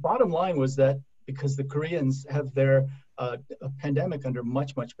 And the bottom line was that because the Koreans have their pandemic under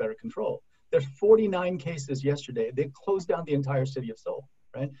much, much better control. There's 49 cases yesterday. They closed down the entire city of Seoul,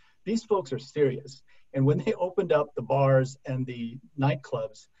 right? These folks are serious. And when they opened up the bars and the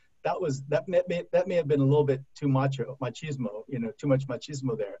nightclubs, that may have been a little bit too machismo, too much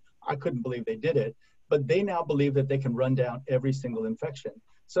machismo there. I couldn't believe they did it, but they now believe that they can run down every single infection.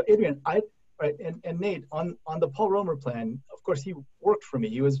 So Adrian, and Nate, on the Paul Romer plan, of course, he worked for me.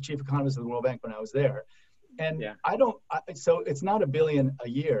 He was the chief economist of the World Bank when I was there. And yeah. So it's not $1 billion a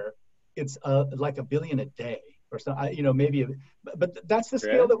year. It's like $1 billion a day or so, maybe, but that's the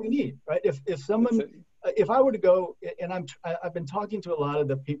scale that we need, right? If I were to go, and I've been talking to a lot of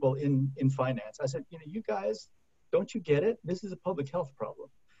the people in finance, I said, you guys, don't you get it? This is a public health problem.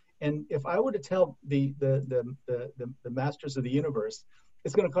 And if I were to tell the masters of the universe,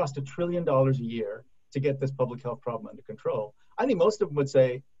 it's going to cost $1 trillion a year to get this public health problem under control, I think most of them would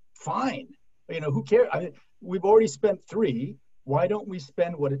say, fine, who cares? I mean, we've already spent $3 billion. Why don't we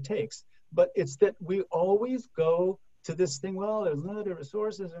spend what it takes? But it's that we always go to this thing, well, there's limited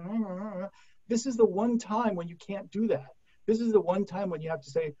resources. This is the one time when you can't do that. This is the one time when you have to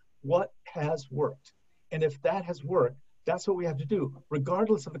say, what has worked? And if that has worked, that's what we have to do,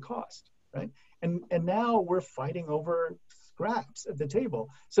 regardless of the cost, right? And now we're fighting over scraps at the table.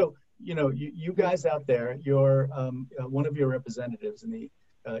 So, you guys out there, you're one of your representatives in the,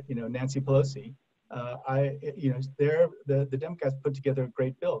 Nancy Pelosi, the Democrats put together a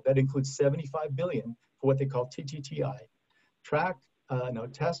great bill that includes $75 billion for what they call TTTI,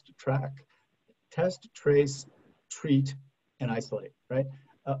 test, trace, treat, and isolate, right?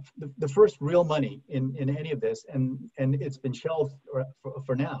 The first real money in any of this, and it's been shelved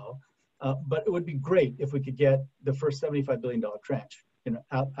for now, but it would be great if we could get the first $75 billion tranche,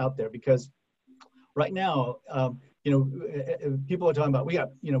 out there, because right now, people are talking about, we got,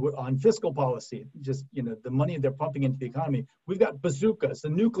 we're on fiscal policy, just, the money they're pumping into the economy. We've got bazookas, the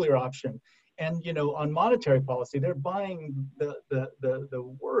nuclear option. And, on monetary policy, they're buying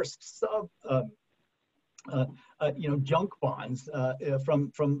the worst junk bonds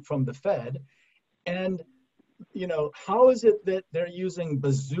from the Fed. And, how is it that they're using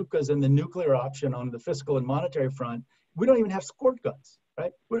bazookas and the nuclear option on the fiscal and monetary front? We don't even have squirt guns,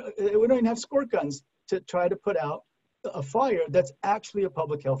 right? We don't even have squirt guns to try to put out a fire that's actually a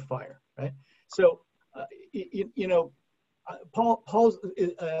public health fire, right? So, Paul's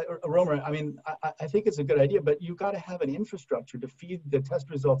Romer, I mean, I think it's a good idea, but you got to have an infrastructure to feed the test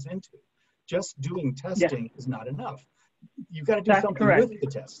results into. Just doing testing is not enough. You've got to do something with the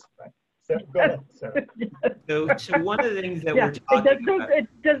tests, right? Sarah, go ahead, Sarah. So one of the things that we're talking about. It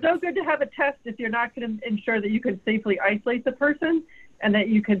does no good to have a test if you're not going to ensure that you can safely isolate the person and that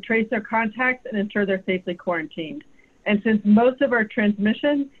you can trace their contacts and ensure they're safely quarantined. And since most of our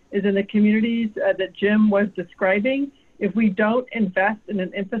transmission is in the communities that Jim was describing, if we don't invest in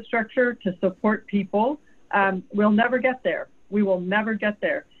an infrastructure to support people, we'll never get there. We will never get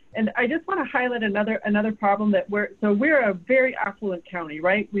there. And I just want to highlight another problem that we're a very affluent county,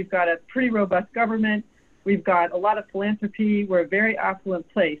 right? We've got a pretty robust government. We've got a lot of philanthropy. We're a very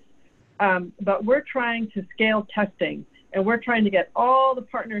affluent place. But we're trying to scale testing, and we're trying to get all the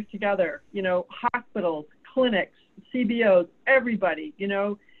partners together, hospitals, clinics, CBOs, everybody,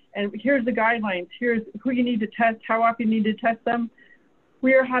 and here's the guidelines. Here's who you need to test, how often you need to test them.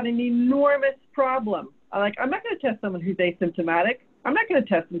 We are having an enormous problem. I'm not going to test someone who's asymptomatic. I'm not going to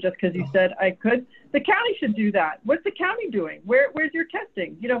test them just because you said I could. The county should do that. What's the county doing? Where's your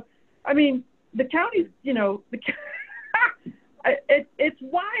testing? I mean, the county's, it's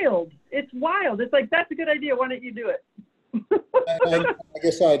wild. It's wild. It's like, that's a good idea. Why don't you do it? I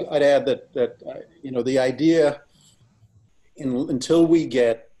guess I'd add that the idea, until we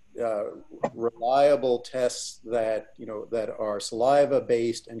get reliable tests that are saliva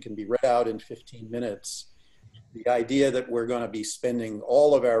based and can be read out in 15 minutes, the idea that we're going to be spending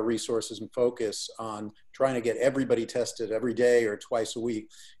all of our resources and focus on trying to get everybody tested every day or twice a week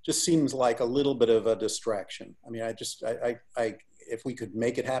just seems like a little bit of a distraction. I mean, if we could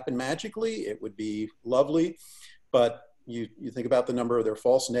make it happen magically, it would be lovely. But you think about the number of their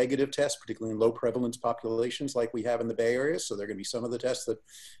false negative tests, particularly in low prevalence populations like we have in the Bay Area. So there are going to be some of the tests that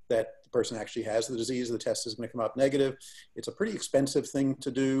the person actually has the disease. The test is going to come up negative. It's a pretty expensive thing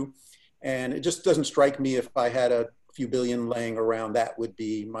to do. And it just doesn't strike me, if I had a few billion laying around, that would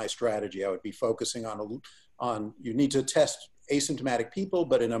be my strategy. I would be focusing on you need to test asymptomatic people,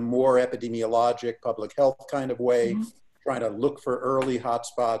 but in a more epidemiologic public health kind of way, trying to look for early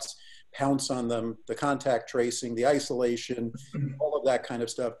hotspots, pounce on them, the contact tracing, the isolation, all of that kind of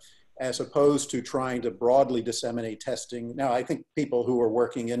stuff, as opposed to trying to broadly disseminate testing. Now, I think people who are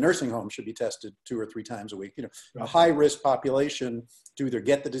working in nursing homes should be tested 2 or 3 times a week. A high-risk population to either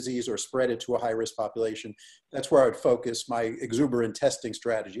get the disease or spread it to a high-risk population. That's where I would focus my exuberant testing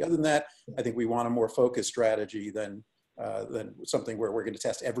strategy. Other than that, I think we want a more focused strategy than something where we're going to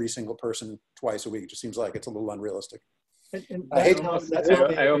test every single person twice a week. It just seems like it's a little unrealistic. I hate to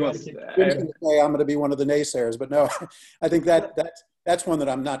say I'm going to be one of the naysayers, but no, I think that's one that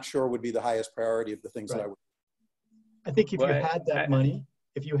I'm not sure would be the highest priority of the things that I would. I think if you had that money,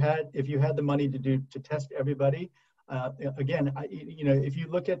 if you had the money to test everybody, again, if you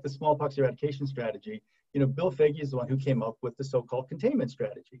look at the smallpox eradication strategy, Bill Foege is the one who came up with the so-called containment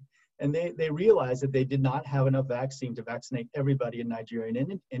strategy. And they realized that they did not have enough vaccine to vaccinate everybody in Nigeria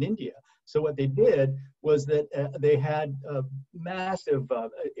and India. So what they did was that they had a massive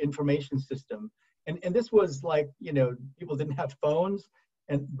information system. And this was like, people didn't have phones,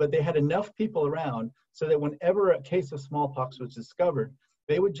 but they had enough people around so that whenever a case of smallpox was discovered,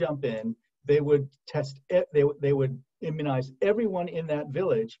 they would jump in, they would test, they would immunize everyone in that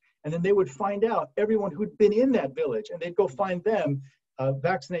village, And then they would find out everyone who'd been in that village, and they'd go find them,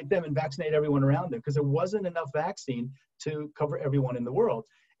 vaccinate them, and vaccinate everyone around them, because there wasn't enough vaccine to cover everyone in the world.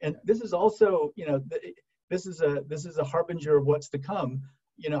 And this is also, you know, this is a harbinger of what's to come.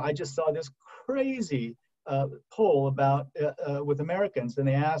 You know, I just saw this crazy poll about with Americans, and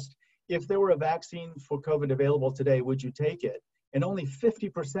they asked, if there were a vaccine for COVID available today, would you take it? And only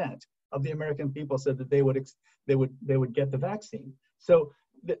 50% of the American people said that they would get the vaccine. So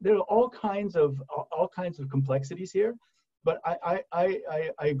there are all kinds of complexities here. But I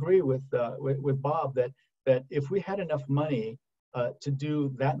agree with Bob that if we had enough money to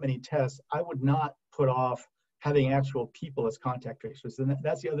do that many tests, I would not put off having actual people as contact tracers. And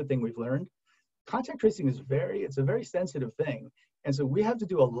that's the other thing we've learned. Contact tracing is it's a very sensitive thing. And so we have to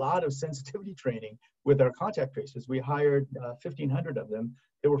do a lot of sensitivity training with our contact tracers. We hired 1,500 of them.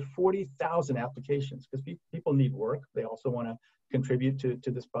 There were 40,000 applications because people need work. They also want to contribute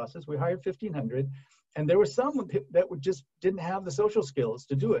to this process. We hired 1,500, and there were some that just didn't have the social skills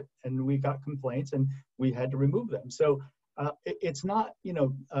to do it. And we got complaints and we had to remove them. So it's not, you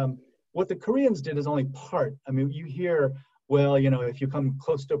know, what the Koreans did is only part. I mean, you hear, well, you know, if you come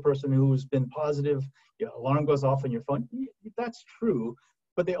close to a person who's been positive, you know, alarm goes off on your phone. That's true,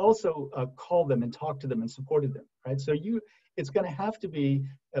 but they also called them and talked to them and supported them, right? So it's going to have to be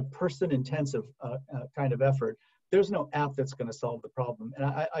a person-intensive kind of effort. There's no app that's going to solve the problem. And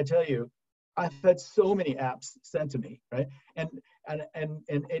I tell you, I've had so many apps sent to me, right? And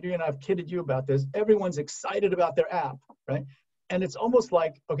Adrian, I've kidded you about this. Everyone's excited about their app, right? And it's almost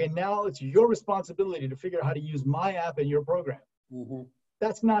like, okay, now it's your responsibility to figure out how to use my app in your program. Mm-hmm.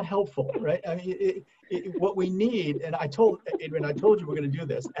 That's not helpful, right? I mean, what we need, and I told Adrian, I told you we're going to do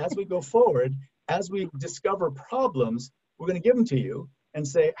this. As we go forward, as we discover problems, we're going to give them to you and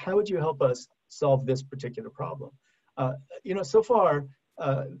say, how would you help us solve this particular problem? You know, so far,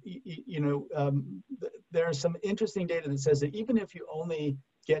 there's some interesting data that says that even if you only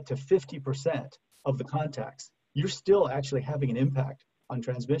get to 50% of the contacts, you're still actually having an impact on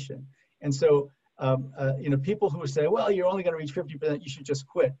transmission. And so, you know, people who say, well, you're only going to reach 50%, you should just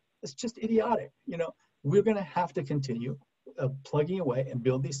quit. It's just idiotic. You know, we're going to have to continue plugging away and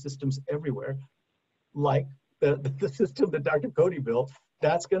build these systems everywhere, like the system that Dr. Cody built.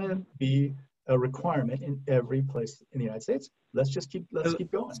 That's going to be a requirement in every place in the United States. Let's keep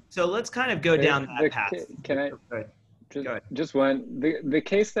going. So let's kind of go down that path. Can I? Just one. The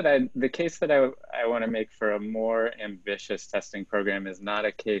case that I want to make for a more ambitious testing program is not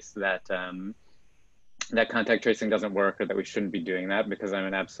a case that that contact tracing doesn't work or that we shouldn't be doing that, because I'm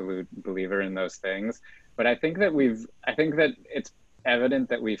an absolute believer in those things. But I think that it's evident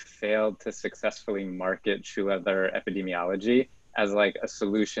that we've failed to successfully market shoe leather epidemiology as like a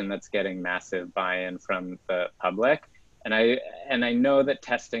solution that's getting massive buy-in from the public. And I know that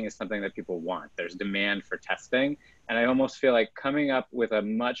testing is something that people want. There's demand for testing. And I almost feel like coming up with a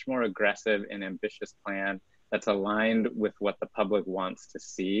much more aggressive and ambitious plan that's aligned with what the public wants to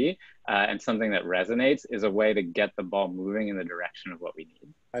see and something that resonates is a way to get the ball moving in the direction of what we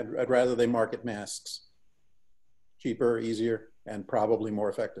need. I'd rather they market masks. Cheaper, easier, and probably more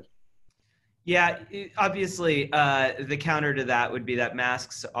effective. Yeah, obviously, the counter to that would be that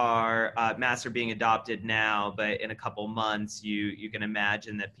masks are being adopted now, but in a couple months, you can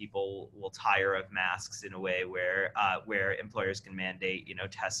imagine that people will tire of masks in a way where employers can mandate, you know,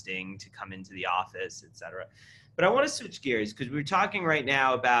 testing to come into the office, et cetera. But I want to switch gears because we're talking right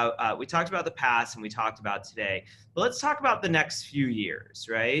now about, we talked about the past and we talked about today, but let's talk about the next few years,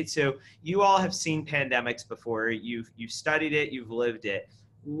 right? So you all have seen pandemics before, you've studied it, you've lived it.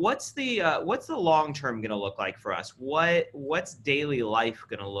 What's the long term going to look like for us? What's daily life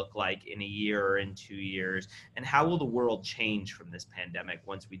going to look like in a year or in 2 years? And how will the world change from this pandemic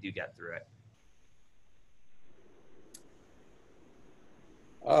once we do get through it?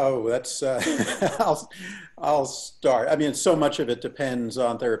 Oh, that's I'll start. I mean, so much of it depends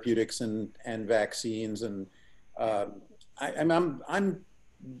on therapeutics and vaccines, and I'm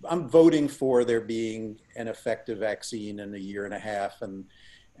voting for there being an effective vaccine in a year and a half, and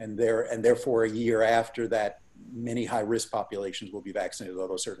therefore a year after that, many high-risk populations will be vaccinated,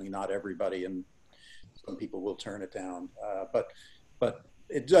 although certainly not everybody, and some people will turn it down. But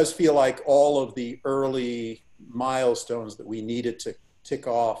it does feel like all of the early milestones that we needed to tick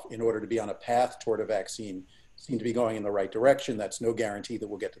off in order to be on a path toward a vaccine seem to be going in the right direction. That's no guarantee that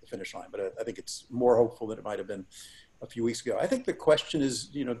we'll get to the finish line, but I think it's more hopeful than it might have been a few weeks ago. I think the question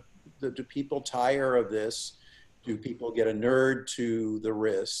is, you know, do people tire of this? Do people get inured to the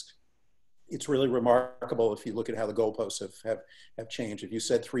risk? it's really remarkable if you look at how the goalposts have changed. If you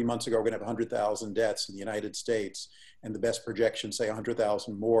said 3 months ago, we're going to have 100,000 deaths in the United States, and the best projections say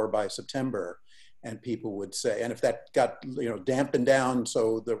 100,000 more by September, and people would say, and if that got dampened down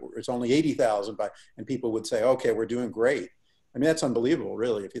so that it's only 80,000 by, and people would say, okay, we're doing great. I mean, that's unbelievable,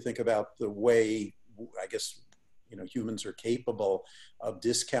 really, if you think about the way, I guess, humans are capable of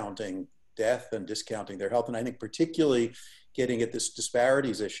discounting death and discounting their health. And I think particularly getting at this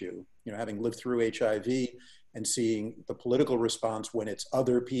disparities issue, having lived through HIV and seeing the political response when it's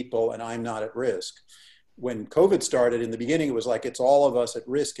other people and I'm not at risk. When COVID started, in the beginning, it was like, it's all of us at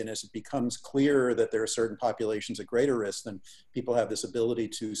risk. And as it becomes clearer that there are certain populations at greater risk, then people have this ability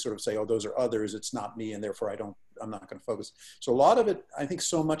to sort of say, oh, those are others, it's not me, and therefore I'm not going to focus. So a lot of it, I think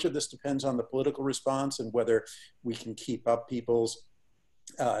so much of this depends on the political response and whether we can keep up people's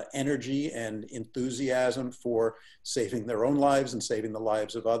energy and enthusiasm for saving their own lives and saving the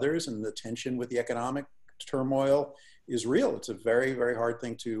lives of others. And the tension with the economic turmoil is real. It's a very, very hard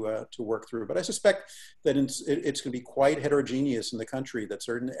thing to work through. But I suspect that it's going to be quite heterogeneous in the country, that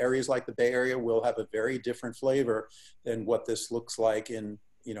certain areas like the Bay Area will have a very different flavor than what this looks like in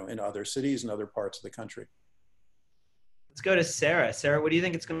other cities and other parts of the country. Let's go to Sara. Sara, what do you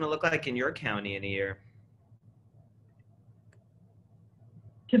think it's going to look like in your county in a year?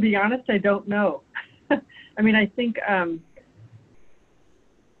 To be honest, I don't know. I mean, I think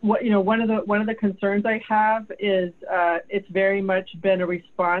one of the concerns I have is it's very much been a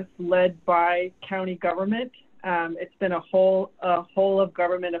response led by county government. It's been a whole of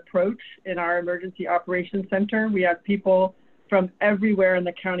government approach in our emergency operations center. We have people from everywhere in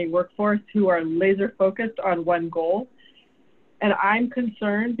the county workforce who are laser focused on one goal. And I'm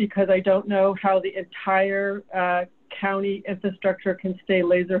concerned because I don't know how the entire county infrastructure can stay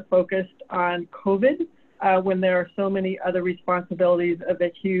laser focused on COVID when there are so many other responsibilities of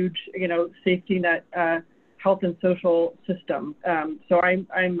a huge, safety net health and social system. So I'm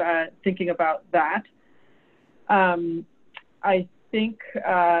thinking about that. I think,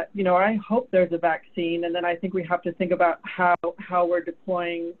 I hope there's a vaccine, and then I think we have to think about how we're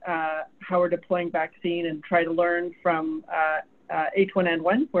deploying vaccine and try to learn from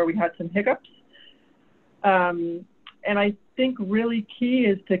H1N1 where we had some hiccups. And I think really key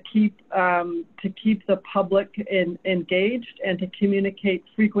is to keep the public engaged and to communicate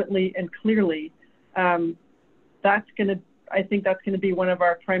frequently and clearly. I think that's going to be one of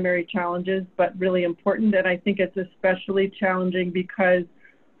our primary challenges, but really important. And I think it's especially challenging because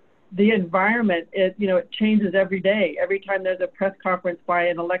the environment, it changes every day. Every time there's a press conference by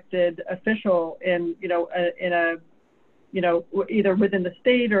an elected official in either within the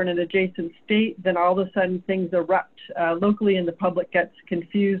state or in an adjacent state, then all of a sudden things erupt locally and the public gets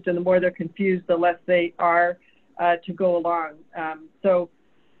confused, and the more they're confused, the less they are to go along. So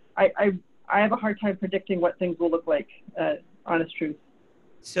I have a hard time predicting what things will look like, honest truth.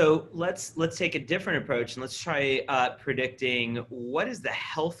 So let's take a different approach and let's try predicting what is the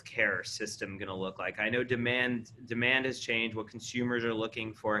healthcare system going to look like. I know demand has changed. What consumers are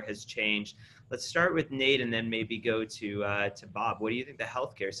looking for has changed. Let's start with Nate and then maybe go to Bob. What do you think the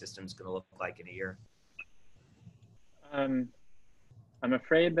healthcare system is going to look like in a year? I'm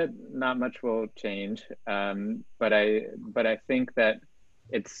afraid that not much will change, but I think that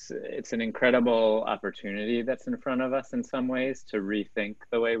it's an incredible opportunity that's in front of us in some ways to rethink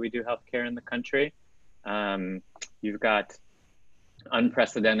the way we do healthcare in the country. You've got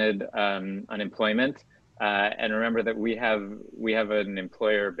unprecedented unemployment, and remember that we have an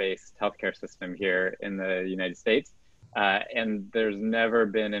employer-based healthcare system here in the United States, and there's never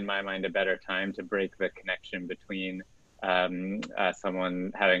been, in my mind, a better time to break the connection between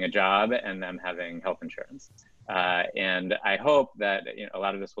someone having a job and them having health insurance. And I hope that a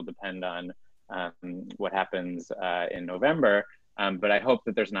lot of this will depend on what happens in November, but I hope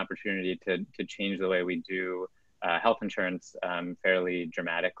that there's an opportunity to change the way we do health insurance fairly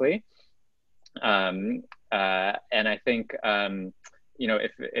dramatically. And I think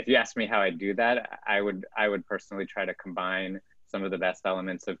if you ask me how I do that, I would personally try to combine some of the best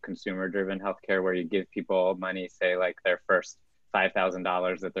elements of consumer-driven healthcare, where you give people money, say like their first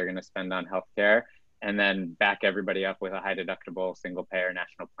 $5,000 that they're going to spend on healthcare, and then back everybody up with a high deductible single payer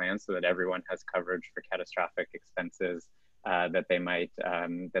national plan so that everyone has coverage for catastrophic expenses that they might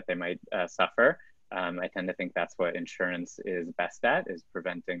suffer. I tend to think that's what insurance is best at, is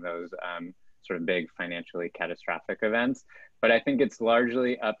preventing those sort of big financially catastrophic events. But I think it's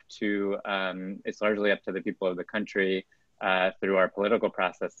largely up to the people of the country through our political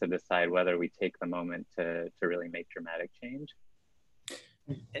process to decide whether we take the moment to really make dramatic change.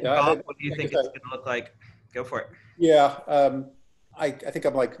 And Bob, what do you think it's going to look like? Go for it. Yeah, I think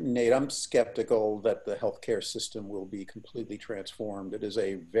I'm like Nate. I'm skeptical that the healthcare system will be completely transformed. It is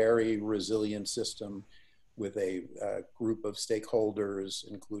a very resilient system with a group of stakeholders,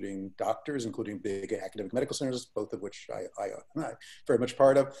 including doctors, including big academic medical centers, both of which I'm very much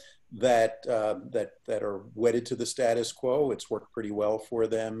part of, that are wedded to the status quo. It's worked pretty well for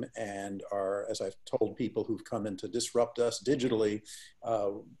them, and are, as I've told people who've come in to disrupt us digitally,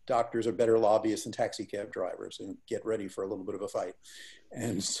 doctors are better lobbyists than taxi cab drivers, and get ready for a little bit of a fight.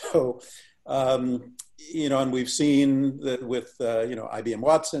 And so, and we've seen that with, IBM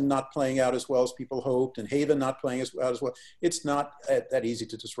Watson not playing out as well as people hoped, and Haven not playing out as well. It's not that easy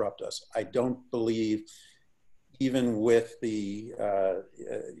to disrupt us. I don't believe, even with the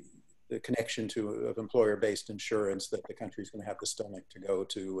connection of employer-based insurance, that the country is going to have the stomach to go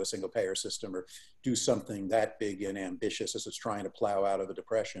to a single-payer system or do something that big and ambitious as it's trying to plow out of a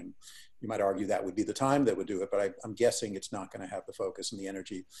depression. You might argue that would be the time that would do it, but I'm guessing it's not going to have the focus and the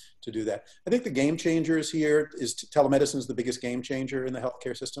energy to do that. I think the game changers here is telemedicine is the biggest game changer in the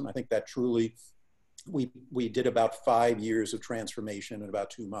healthcare system. I think that truly, we did about 5 years of transformation in about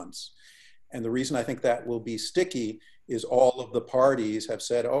 2 months. And the reason I think that will be sticky is all of the parties have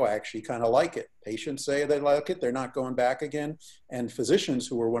said, oh, I actually kind of like it. Patients say they like it, they're not going back again. And physicians,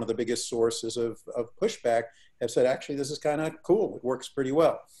 who are one of the biggest sources of pushback, have said, actually, this is kind of cool. It works pretty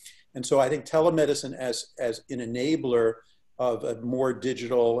well. And so I think telemedicine as an enabler of a more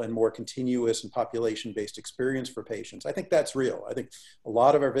digital and more continuous and population-based experience for patients, I think that's real. I think a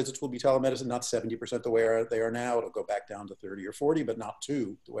lot of our visits will be telemedicine, not 70% the way they are now. It'll go back down to 30 or 40, but not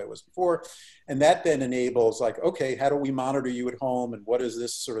 2 the way it was before. And that then enables, like, okay, how do we monitor you at home? And what is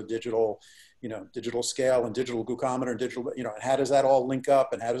this sort of digital scale and digital glucometer and digital, and how does that all link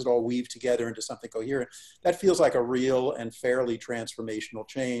up and how does it all weave together into something coherent? That feels like a real and fairly transformational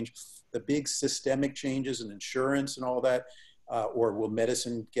change. The big systemic changes in insurance and all that, or will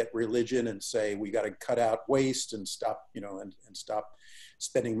medicine get religion and say, we got to cut out waste and stop, and stop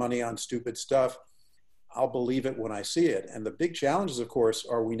spending money on stupid stuff? I'll believe it when I see it. And the big challenges, of course,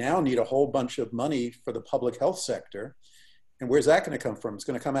 are we now need a whole bunch of money for the public health sector. And where's that going to come from? It's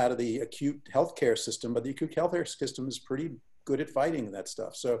going to come out of the acute healthcare system, but the acute healthcare system is pretty good at fighting that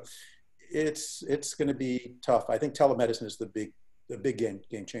stuff. So it's going to be tough. I think telemedicine is the big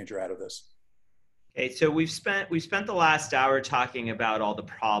game changer out of this. Okay, so we've spent the last hour talking about all the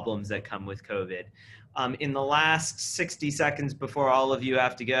problems that come with COVID. In the last 60 seconds before all of you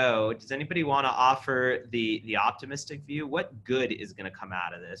have to go, does anybody want to offer the optimistic view? What good is going to come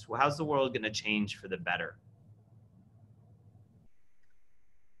out of this? Well, how's the world going to change for the better?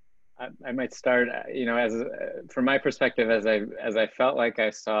 I might start, from my perspective, as I felt like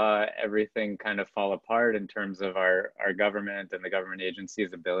I saw everything kind of fall apart in terms of our government and the government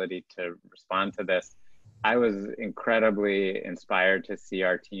agencies' ability to respond to this, I was incredibly inspired to see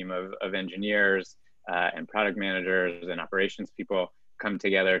our team of engineers and product managers and operations people come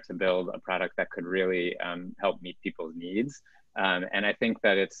together to build a product that could really help meet people's needs. And I think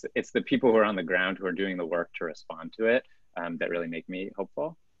that it's the people who are on the ground who are doing the work to respond to it that really make me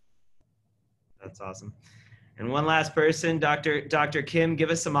hopeful. That's awesome. And one last person, Dr. Kim,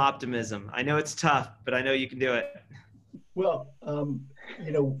 give us some optimism. I know it's tough, but I know you can do it. Well, one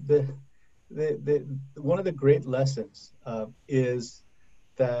of the great lessons is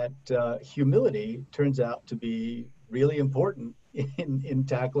that humility turns out to be really important in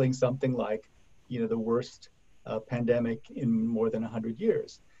tackling something like, the worst pandemic in more than 100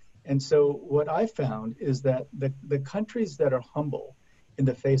 years. And so what I found is that the countries that are humble in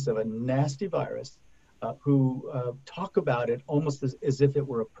the face of a nasty virus, who talk about it almost as if it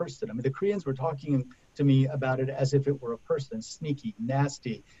were a person. I mean, the Koreans were talking to me about it as if it were a person, sneaky,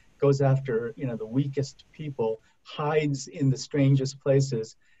 nasty, goes after, the weakest people, hides in the strangest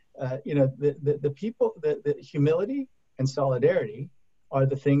places. The people, the humility and solidarity are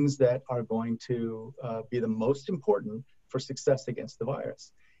the things that are going to be the most important for success against the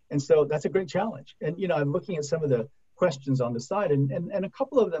virus. And so that's a great challenge. And, I'm looking at some of the questions on the side, and a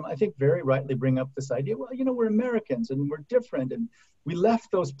couple of them I think very rightly bring up this idea, well, we're Americans and we're different, and we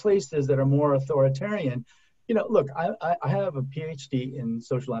left those places that are more authoritarian. Look, I have a PhD in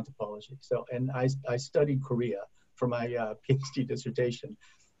social anthropology, and I studied Korea for my PhD dissertation.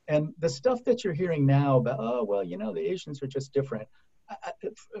 And the stuff that you're hearing now about, the Asians are just different,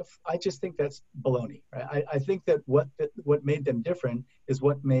 I just think that's baloney, right? I think that what made them different is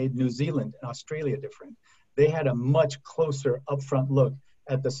what made New Zealand and Australia different. They had a much closer upfront look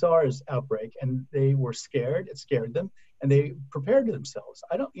at the SARS outbreak, and they were scared. It scared them, and they prepared themselves.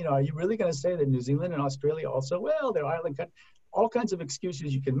 Are you really going to say that New Zealand and Australia also, well, they're island countries, all kinds of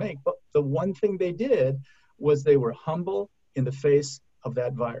excuses you can make. But the one thing they did was they were humble, in the face of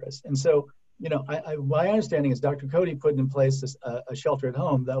that virus. And so, you know, my understanding is Dr. Cody put in place a shelter at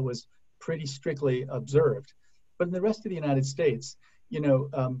home that was pretty strictly observed. But in the rest of the United States, you know,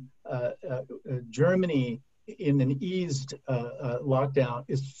 Germany in an eased lockdown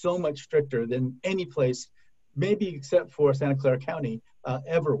is so much stricter than any place, maybe except for Santa Clara County,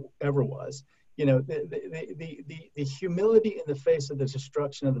 ever was. You know, the humility in the face of the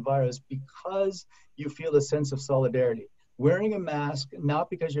destruction of the virus, because you feel a sense of solidarity. Wearing a mask, not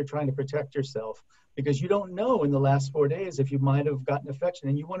because you're trying to protect yourself, because you don't know in the last 4 days if you might have gotten infection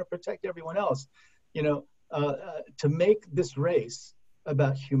and you want to protect everyone else. You know, to make this race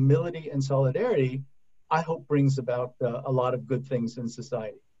about humility and solidarity, I hope brings about a lot of good things in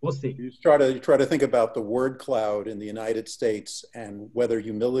society. We'll see. You try to think about the word cloud in the United States and whether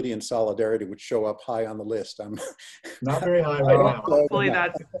humility and solidarity would show up high on the list. I'm not very high right now. Hopefully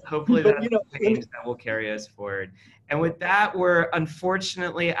that's you know, the change that will carry us forward. And with that, we're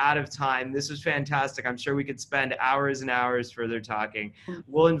unfortunately out of time. This was fantastic. I'm sure we could spend hours and hours further talking.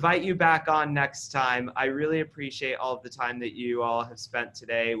 We'll invite you back on next time. I really appreciate all of the time that you all have spent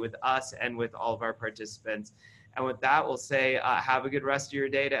today with us and with all of our participants. And with that, we'll say have a good rest of your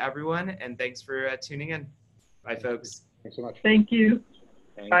day to everyone. And thanks for tuning in. Bye, folks. Thanks so much. Thank you.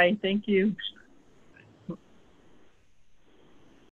 Thanks. Bye. Thank you.